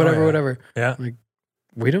market, whatever, yeah. whatever." Yeah.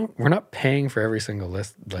 We're not paying for every single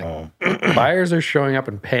list. Like Oh. buyers are showing up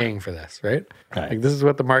and paying for this, right? Right. Like this is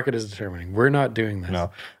what the market is determining. We're not doing this.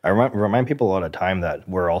 No, I remind people a lot of time that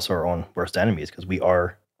we're also our own worst enemies because we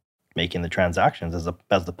are making the transactions as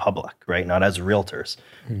the public, right? Not as realtors.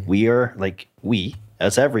 We are we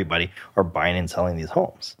as everybody are buying and selling these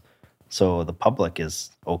homes. So the public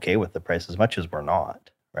is okay with the price as much as we're not,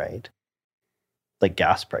 right? Like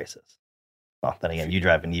gas prices. Well, then again, you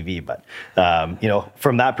drive an EV, but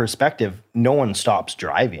from that perspective, no one stops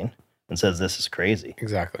driving and says this is crazy,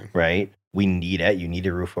 Exactly. right? We need it. You need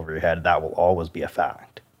a roof over your head. That will always be a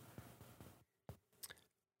fact.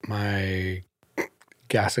 My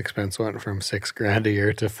gas expense went from $6,000 a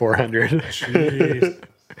year to $400. Jeez.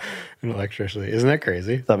 in electricity. Isn't that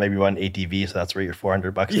crazy? Thought maybe you want an ATV, so that's where your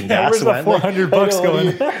 $400 in Yeah, gas where's the went. $400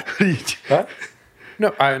 going? What? No,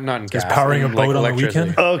 not in gas. Just powering a in, boat on the electricity.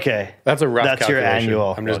 weekend? Okay. That's a rough That's your calculation.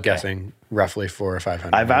 annual. I'm just Okay. guessing roughly 400 or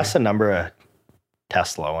 500. I've maybe. asked a number of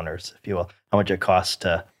Tesla owners, if you will, how much it costs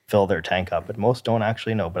to fill their tank up, but most don't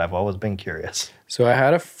actually know, but I've always been curious. So I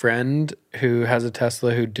had a friend who has a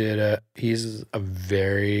Tesla who he's a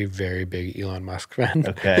very, very big Elon Musk fan.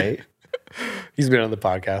 Okay. He's been on the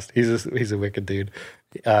podcast. He's a wicked dude.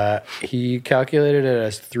 He calculated it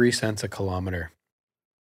as 3 cents a kilometer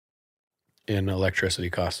in electricity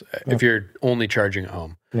costs if you're only charging at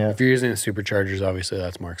home. Yeah. If you're using the superchargers, obviously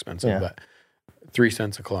that's more expensive, Yeah. but 3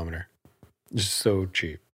 cents a kilometer. Just so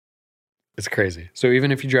cheap. It's crazy. So even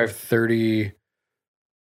if you drive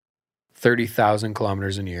 30,000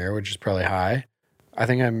 kilometers in a year, which is probably high, I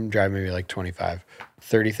think I'm driving maybe like 25.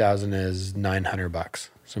 30,000 is $900.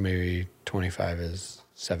 So maybe 25 is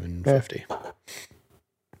 $750.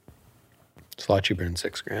 It's a lot cheaper than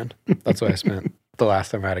 $6,000. That's what I spent the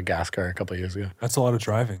last time I had a gas car a couple of years ago. That's a lot of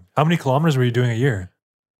driving. How many kilometers were you doing a year?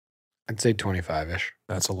 I'd say 25-ish.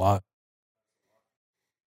 That's a lot.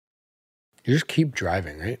 You just keep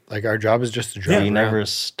driving, right? Like our job is just to drive You around. never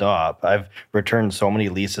stop. I've returned so many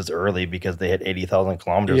leases early because they hit 80,000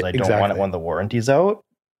 kilometers. Yeah, I don't want exactly. it when the warranty's out.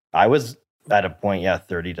 I was at a point,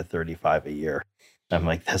 30 to 35 a year. I'm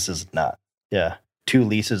like, this is not. Yeah. 2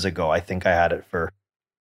 leases ago, I think I had it for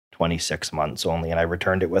 26 months only, and I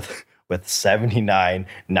returned it with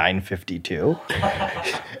 79,952.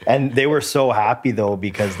 And they were so happy though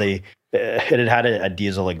because it had a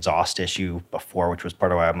diesel exhaust issue before, which was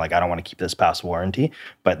part of why I'm like, I don't want to keep this past warranty.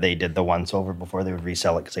 But they did the once over before they would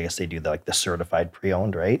resell it because I guess they do the certified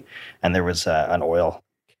pre-owned, right? And there was an oil,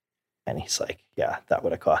 and he's like, yeah, that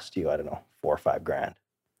would have cost you, I don't know, $4 or $5 grand.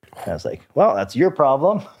 And I was like, well, that's your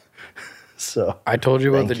problem. So I told you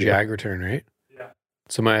about Thank the you. Jag return, right? Yeah.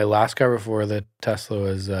 So my last car before the Tesla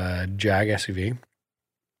was a Jag SUV.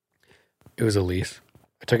 It was a lease.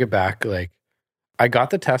 I took it back. I got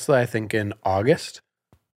the Tesla, I think, in August.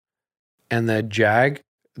 And the Jag,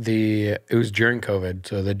 it was during COVID.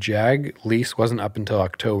 So the Jag lease wasn't up until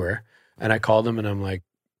October. And I called them and I'm like,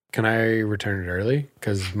 can I return it early?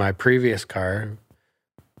 Because my previous car,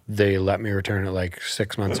 they let me return it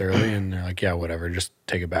 6 months early. And they're like, yeah, whatever, just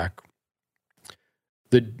take it back.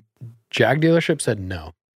 The Jag dealership said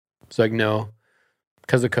no. It's like, no,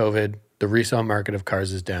 because of COVID, the resale market of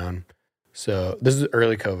cars is down. So this is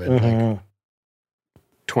early COVID, Mhm.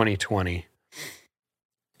 2020.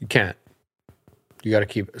 You can't. You got to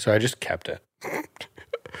keep it. So I just kept it.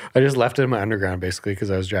 I just left it in my underground basically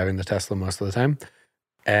because I was driving the Tesla most of the time.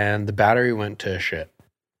 And the battery went to shit.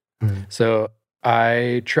 Mhm. So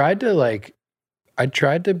I tried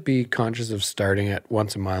to be conscious of starting it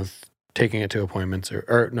once a month, taking it to appointments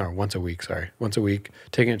once a week,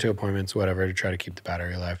 taking it to appointments, whatever, to try to keep the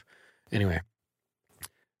battery alive. Anyway,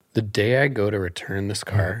 the day I go to return this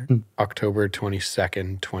car, October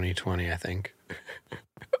 22nd, 2020, I think,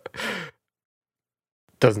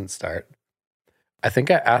 doesn't start. I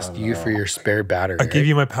think I asked you for your spare battery. I gave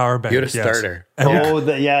you my power bank. You had a yes. starter. And we-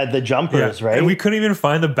 The jumpers, right? And we couldn't even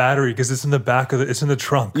find the battery because it's in the back of it's in the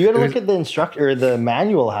trunk. You got to look at the instructor or the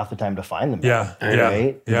manual half the time to find them. Yeah,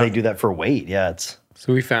 Right? yeah. They do that for weight. Yeah, it's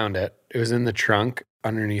So we found it. It was in the trunk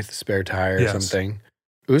underneath the spare tire or Yes. something.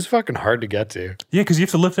 It was fucking hard to get to. Yeah, because you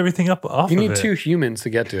have to lift everything up off You of need it. 2 humans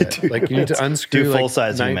to get to it. You need to unscrew Two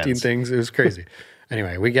full-size 19 humans. things. It was crazy.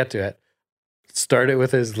 Anyway, we get to it. Start it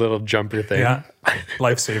with his little jumper thing. Yeah,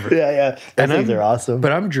 lifesaver. yeah. Those And things are awesome.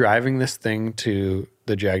 But I'm driving this thing to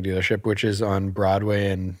the Jag dealership, which is on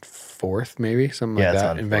Broadway and 4th, maybe, something Yeah, like it's that,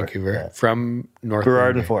 on in 4th, Vancouver, yeah. from North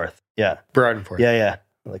Burrard and Bombay. 4th. Yeah. Burrard and 4th. Yeah.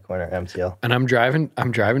 Like corner MCL. And I'm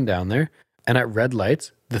driving down there, and at red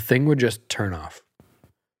lights, the thing would just turn off.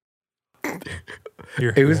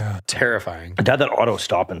 It was terrifying. It had that auto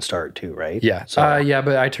stop and start too, right? Yeah. So, Yeah,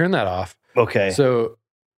 but I turned that off. okay. So,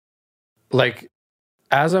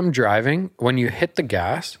 as I'm driving, when you hit the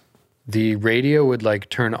gas, the radio would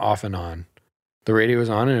turn off and on. The radio was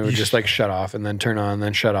on and it would just shut off and then turn on and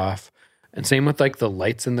then shut off. And same with the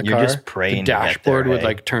lights in the You're car. just praying the to get dashboard there, would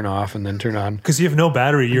hey? turn off and then turn on. Because you have no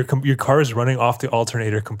battery, your car is running off the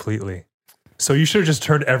alternator completely. So you should have just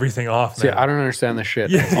turned everything off. See, man. I don't understand this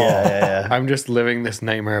shit. Yeah. at all. Yeah. I'm just living this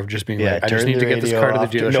nightmare of just being Yeah, I just turn need to the get this radio car to the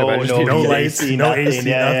off. dealership. I just need no to lights, AC, no nothing. AC,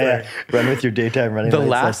 Yeah. nothing. Run with your daytime running the lights.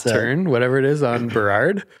 last that's it. turn, whatever it is on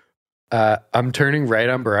Burrard, I'm turning right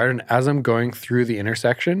on Burrard, and as I'm going through the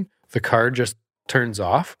intersection, the car just turns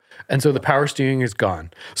off, and so the power steering is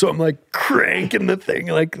gone. So I'm cranking the thing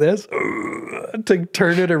like this to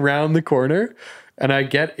turn it around the corner, And I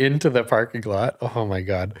get into the parking lot. Oh my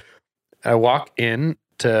God. I walk in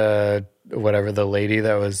to whatever the lady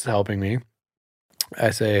that was helping me.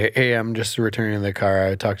 I say, hey, I'm just returning the car.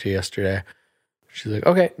 I talked to you yesterday. She's like,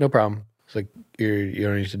 okay, no problem. It's like, you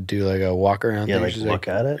don't need to do like a walk around Yeah, thing. like She's look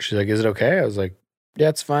at it. She's like, is it okay? I was like, yeah,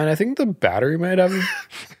 it's fine. I think the battery might have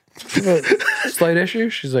a slight issue.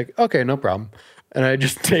 She's like, okay, no problem. And I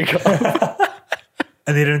just take off.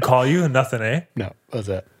 And they didn't call you? Nothing, eh? No, that was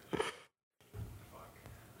it.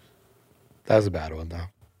 That was a bad one, though.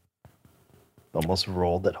 Almost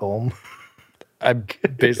rolled it home. I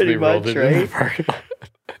basically rolled it in the parking lot.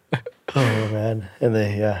 Oh man! And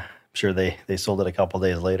I'm sure they sold it a couple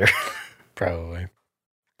days later. Probably.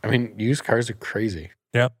 I mean, used cars are crazy.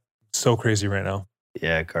 Yeah. So crazy right now.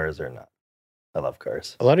 Yeah, cars are not. I love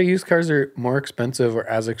cars. A lot of used cars are more expensive or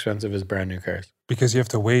as expensive as brand new cars. Because you have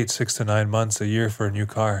to wait 6 to 9 months a year for a new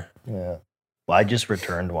car. Yeah. Well, I just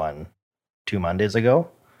returned one 2 Mondays ago,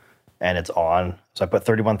 and it's on. So I put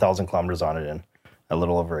 31,000 kilometers on it in a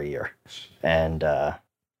little over a year, and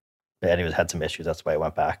anyways, had some issues. That's why I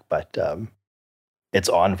went back. But it's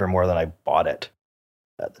on for more than I bought it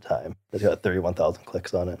at the time. It's got 31,000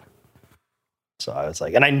 clicks on it. So I was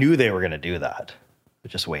like, and I knew they were going to do that.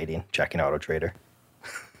 Just waiting, checking Auto Trader.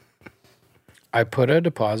 I put a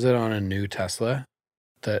deposit on a new Tesla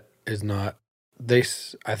that is not.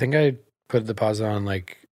 I think I put a deposit on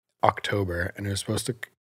like October, and it was supposed to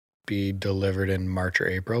be delivered in March or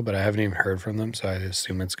April, but I haven't even heard from them, so I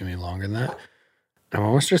assume it's going to be longer than that. I'm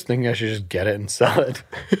almost just thinking I should just get it and sell it.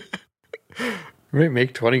 Maybe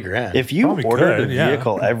make 20 grand. If you Probably ordered could, a yeah.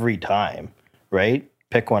 vehicle every time, right?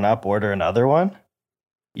 Pick one up, order another one.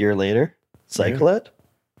 Year later, cycle it.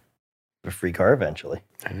 A free car eventually.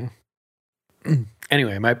 I know.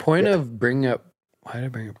 Anyway, my point of bringing up, why did I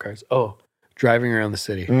bring up cars? Oh, driving around the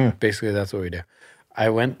city. Basically, that's what we do. I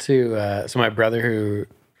went to, so my brother who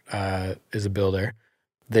is a builder,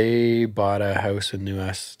 they bought a house in New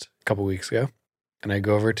West a couple weeks ago. And I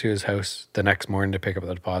go over to his house the next morning to pick up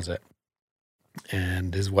the deposit.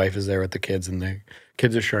 And his wife is there with the kids, and the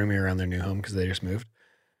kids are showing me around their new home because they just moved.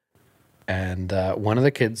 And one of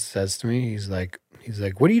the kids says to me, he's like,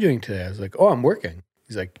 what are you doing today? I was like, oh, I'm working.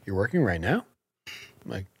 He's like, you're working right now?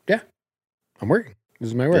 I'm like, yeah, I'm working. This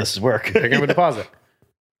is my work. This is work. Picking up a deposit.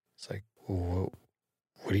 It's like, well,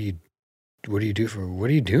 what do you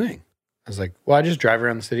doing? I was like, well, I just drive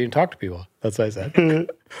around the city and talk to people. That's what I said.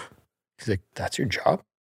 He's like, that's your job?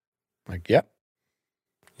 I'm like, yeah.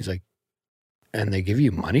 He's like, and they give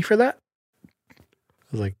you money for that?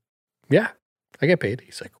 I was like, yeah, I get paid.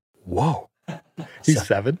 He's like, whoa. He's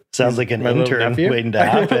 7. Sounds like an my little intern nephew. waiting to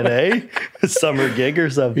happen, eh? A summer gig or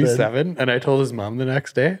something. He's 7. And I told his mom the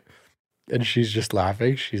next day, and she's just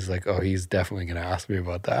laughing. She's like, oh, he's definitely going to ask me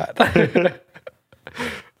about that.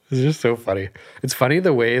 It's just so funny. It's funny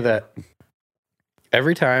the way that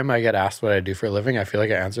every time I get asked what I do for a living, I feel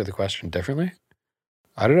like I answer the question differently.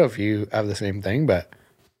 I don't know if you have the same thing, but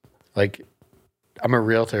like, I'm a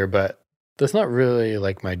realtor, but that's not really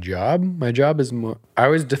like my job. My job is more, I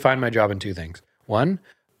always define my job in 2 things. One,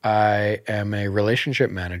 I am a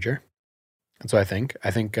relationship manager. And so I think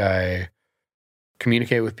I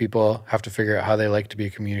communicate with people, have to figure out how they like to be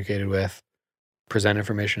communicated with, present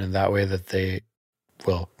information in that way that they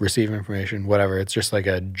will receive information, whatever. It's just like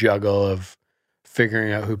a juggle of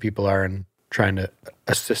figuring out who people are and trying to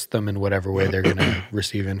assist them in whatever way they're going to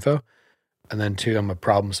receive info. And then 2, I'm a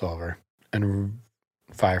problem solver and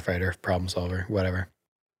firefighter, problem solver, whatever.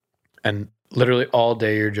 And literally all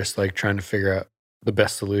day you're just like trying to figure out the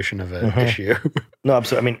best solution of an issue. No,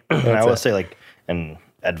 absolutely. I mean, I That's always it. say like an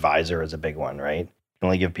advisor is a big one, right? You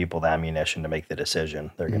only give people the ammunition to make the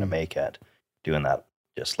decision. They're going to make it. Doing that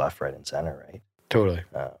just left, right, and center, right? Totally.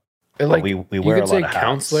 But Like we you wear a could lot say of hats.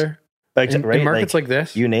 counselor Like, in, right? in markets like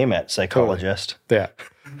this. You name it, psychologist. Yeah.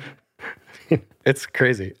 It's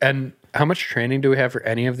crazy. And how much training do we have for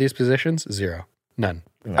any of these positions? 0. None.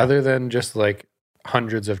 No. Other than just like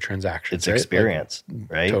hundreds of transactions. It's right? experience,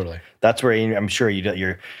 right? Totally. That's where I'm sure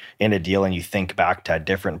you're in a deal and you think back to a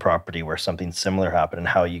different property where something similar happened and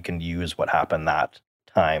how you can use what happened that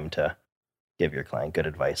time to give your client good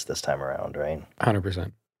advice this time around, right?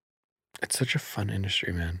 100%. It's such a fun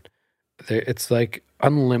industry, man. It's like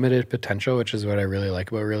unlimited potential, which is what I really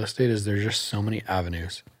like about real estate, is there's just so many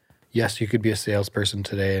avenues. Yes, you could be a salesperson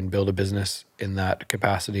today and build a business in that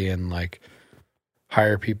capacity and like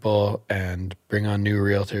hire people and bring on new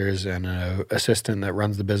realtors and an assistant that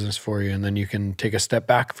runs the business for you. And then you can take a step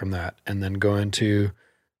back from that and then go into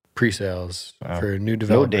pre-sales for new No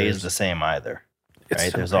developers. day is the same either. It's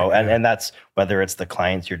Right. so There's great, all, yeah. and that's whether it's the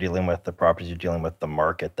clients you're dealing with, the properties you're dealing with, the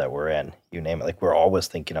market that we're in, you name it. Like we're always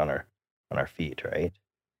thinking on our on our feet, right?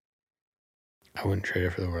 I wouldn't trade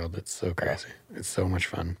it for the world. It's so crazy. It's so much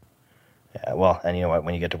fun. Yeah, well, and you know what?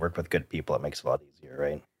 When you get to work with good people, it makes it a lot easier,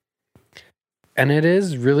 right? And it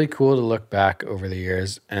is really cool to look back over the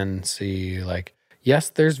years and see, like, yes,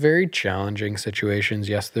 there's very challenging situations.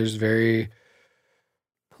 Yes, there's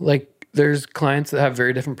there's clients that have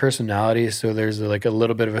very different personalities. So there's like a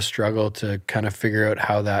little bit of a struggle to kind of figure out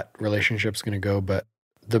how that relationship's going to go. But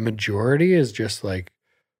the majority is just like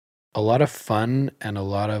a lot of fun and a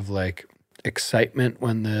lot of like excitement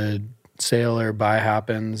when the sale or buy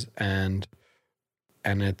happens. And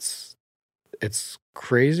it's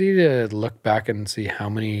crazy to look back and see how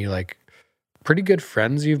many like pretty good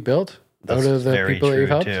friends you've built out of the people that you've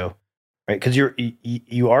helped. Too, right? Because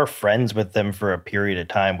you are friends with them for a period of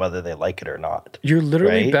time, whether they like it or not. You're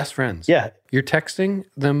literally right? best friends. Yeah. You're texting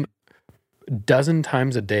them a dozen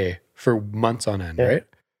times a day for months on end, right?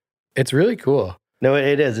 It's really cool. No,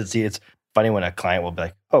 it is. It's funny when a client will be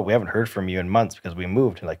like, "Oh, we haven't heard from you in months because we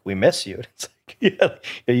moved." And like, we miss you. It's like,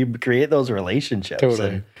 you create those relationships.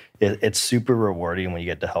 Totally. And it's super rewarding when you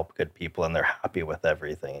get to help good people and they're happy with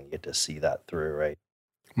everything and you get to see that through, right?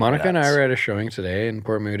 Monica and I were at a showing today in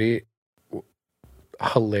Port Moody.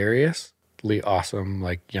 Hilariously awesome,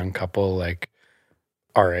 like young couple, like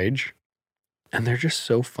our age. And they're just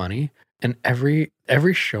so funny. And every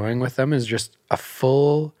showing with them is just a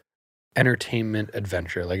full entertainment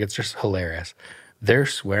adventure. Like it's just hilarious. They're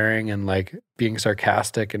swearing and like being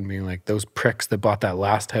sarcastic and being like, those pricks that bought that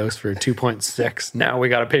last house for 2.6. Now we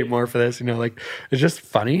got to pay more for this. You know, like it's just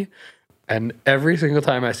funny. And every single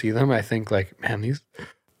time I see them, I think like, man,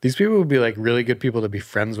 these people would be like really good people to be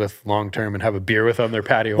friends with long term and have a beer with on their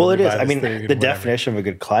patio. Well, it is. I mean, the definition of a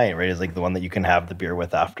good client, right, is like the one that you can have the beer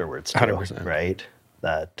with afterwards, too, 100%. right?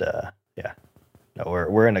 That, yeah. No,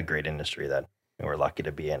 we're in a great industry that we're lucky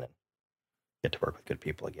to be in and get to work with good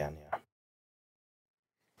people again. Yeah.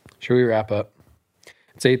 Should we wrap up?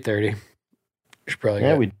 It's 8:30. We should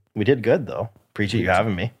probably we did good though. Appreciate you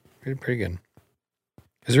having me. We did pretty good.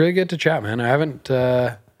 It's really good to chat, man. I haven't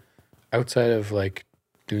outside of like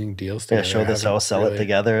doing deals together. Yeah, show this house, sell it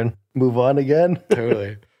together, and move on again.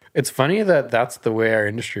 Totally. It's funny that that's the way our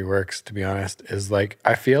industry works, to be honest, is like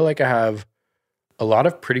I feel like I have a lot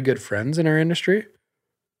of pretty good friends in our industry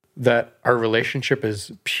that our relationship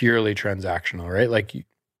is purely transactional, right? Like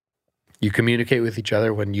you communicate with each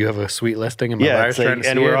other when you have a sweet listing and my buyer's trying to see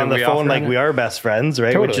and we're on the phone like we are best friends,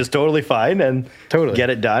 right? Totally. Which is totally fine and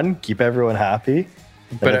get it done, keep everyone happy,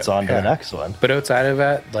 but it's on to the next one. But outside of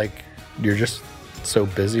that, like you're just so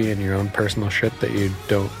busy in your own personal shit that you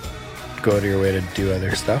don't go out of your way to do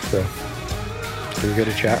other stuff. So it was good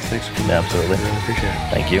to chat. Thanks for coming. Absolutely. I really appreciate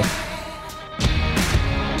it. Thank you.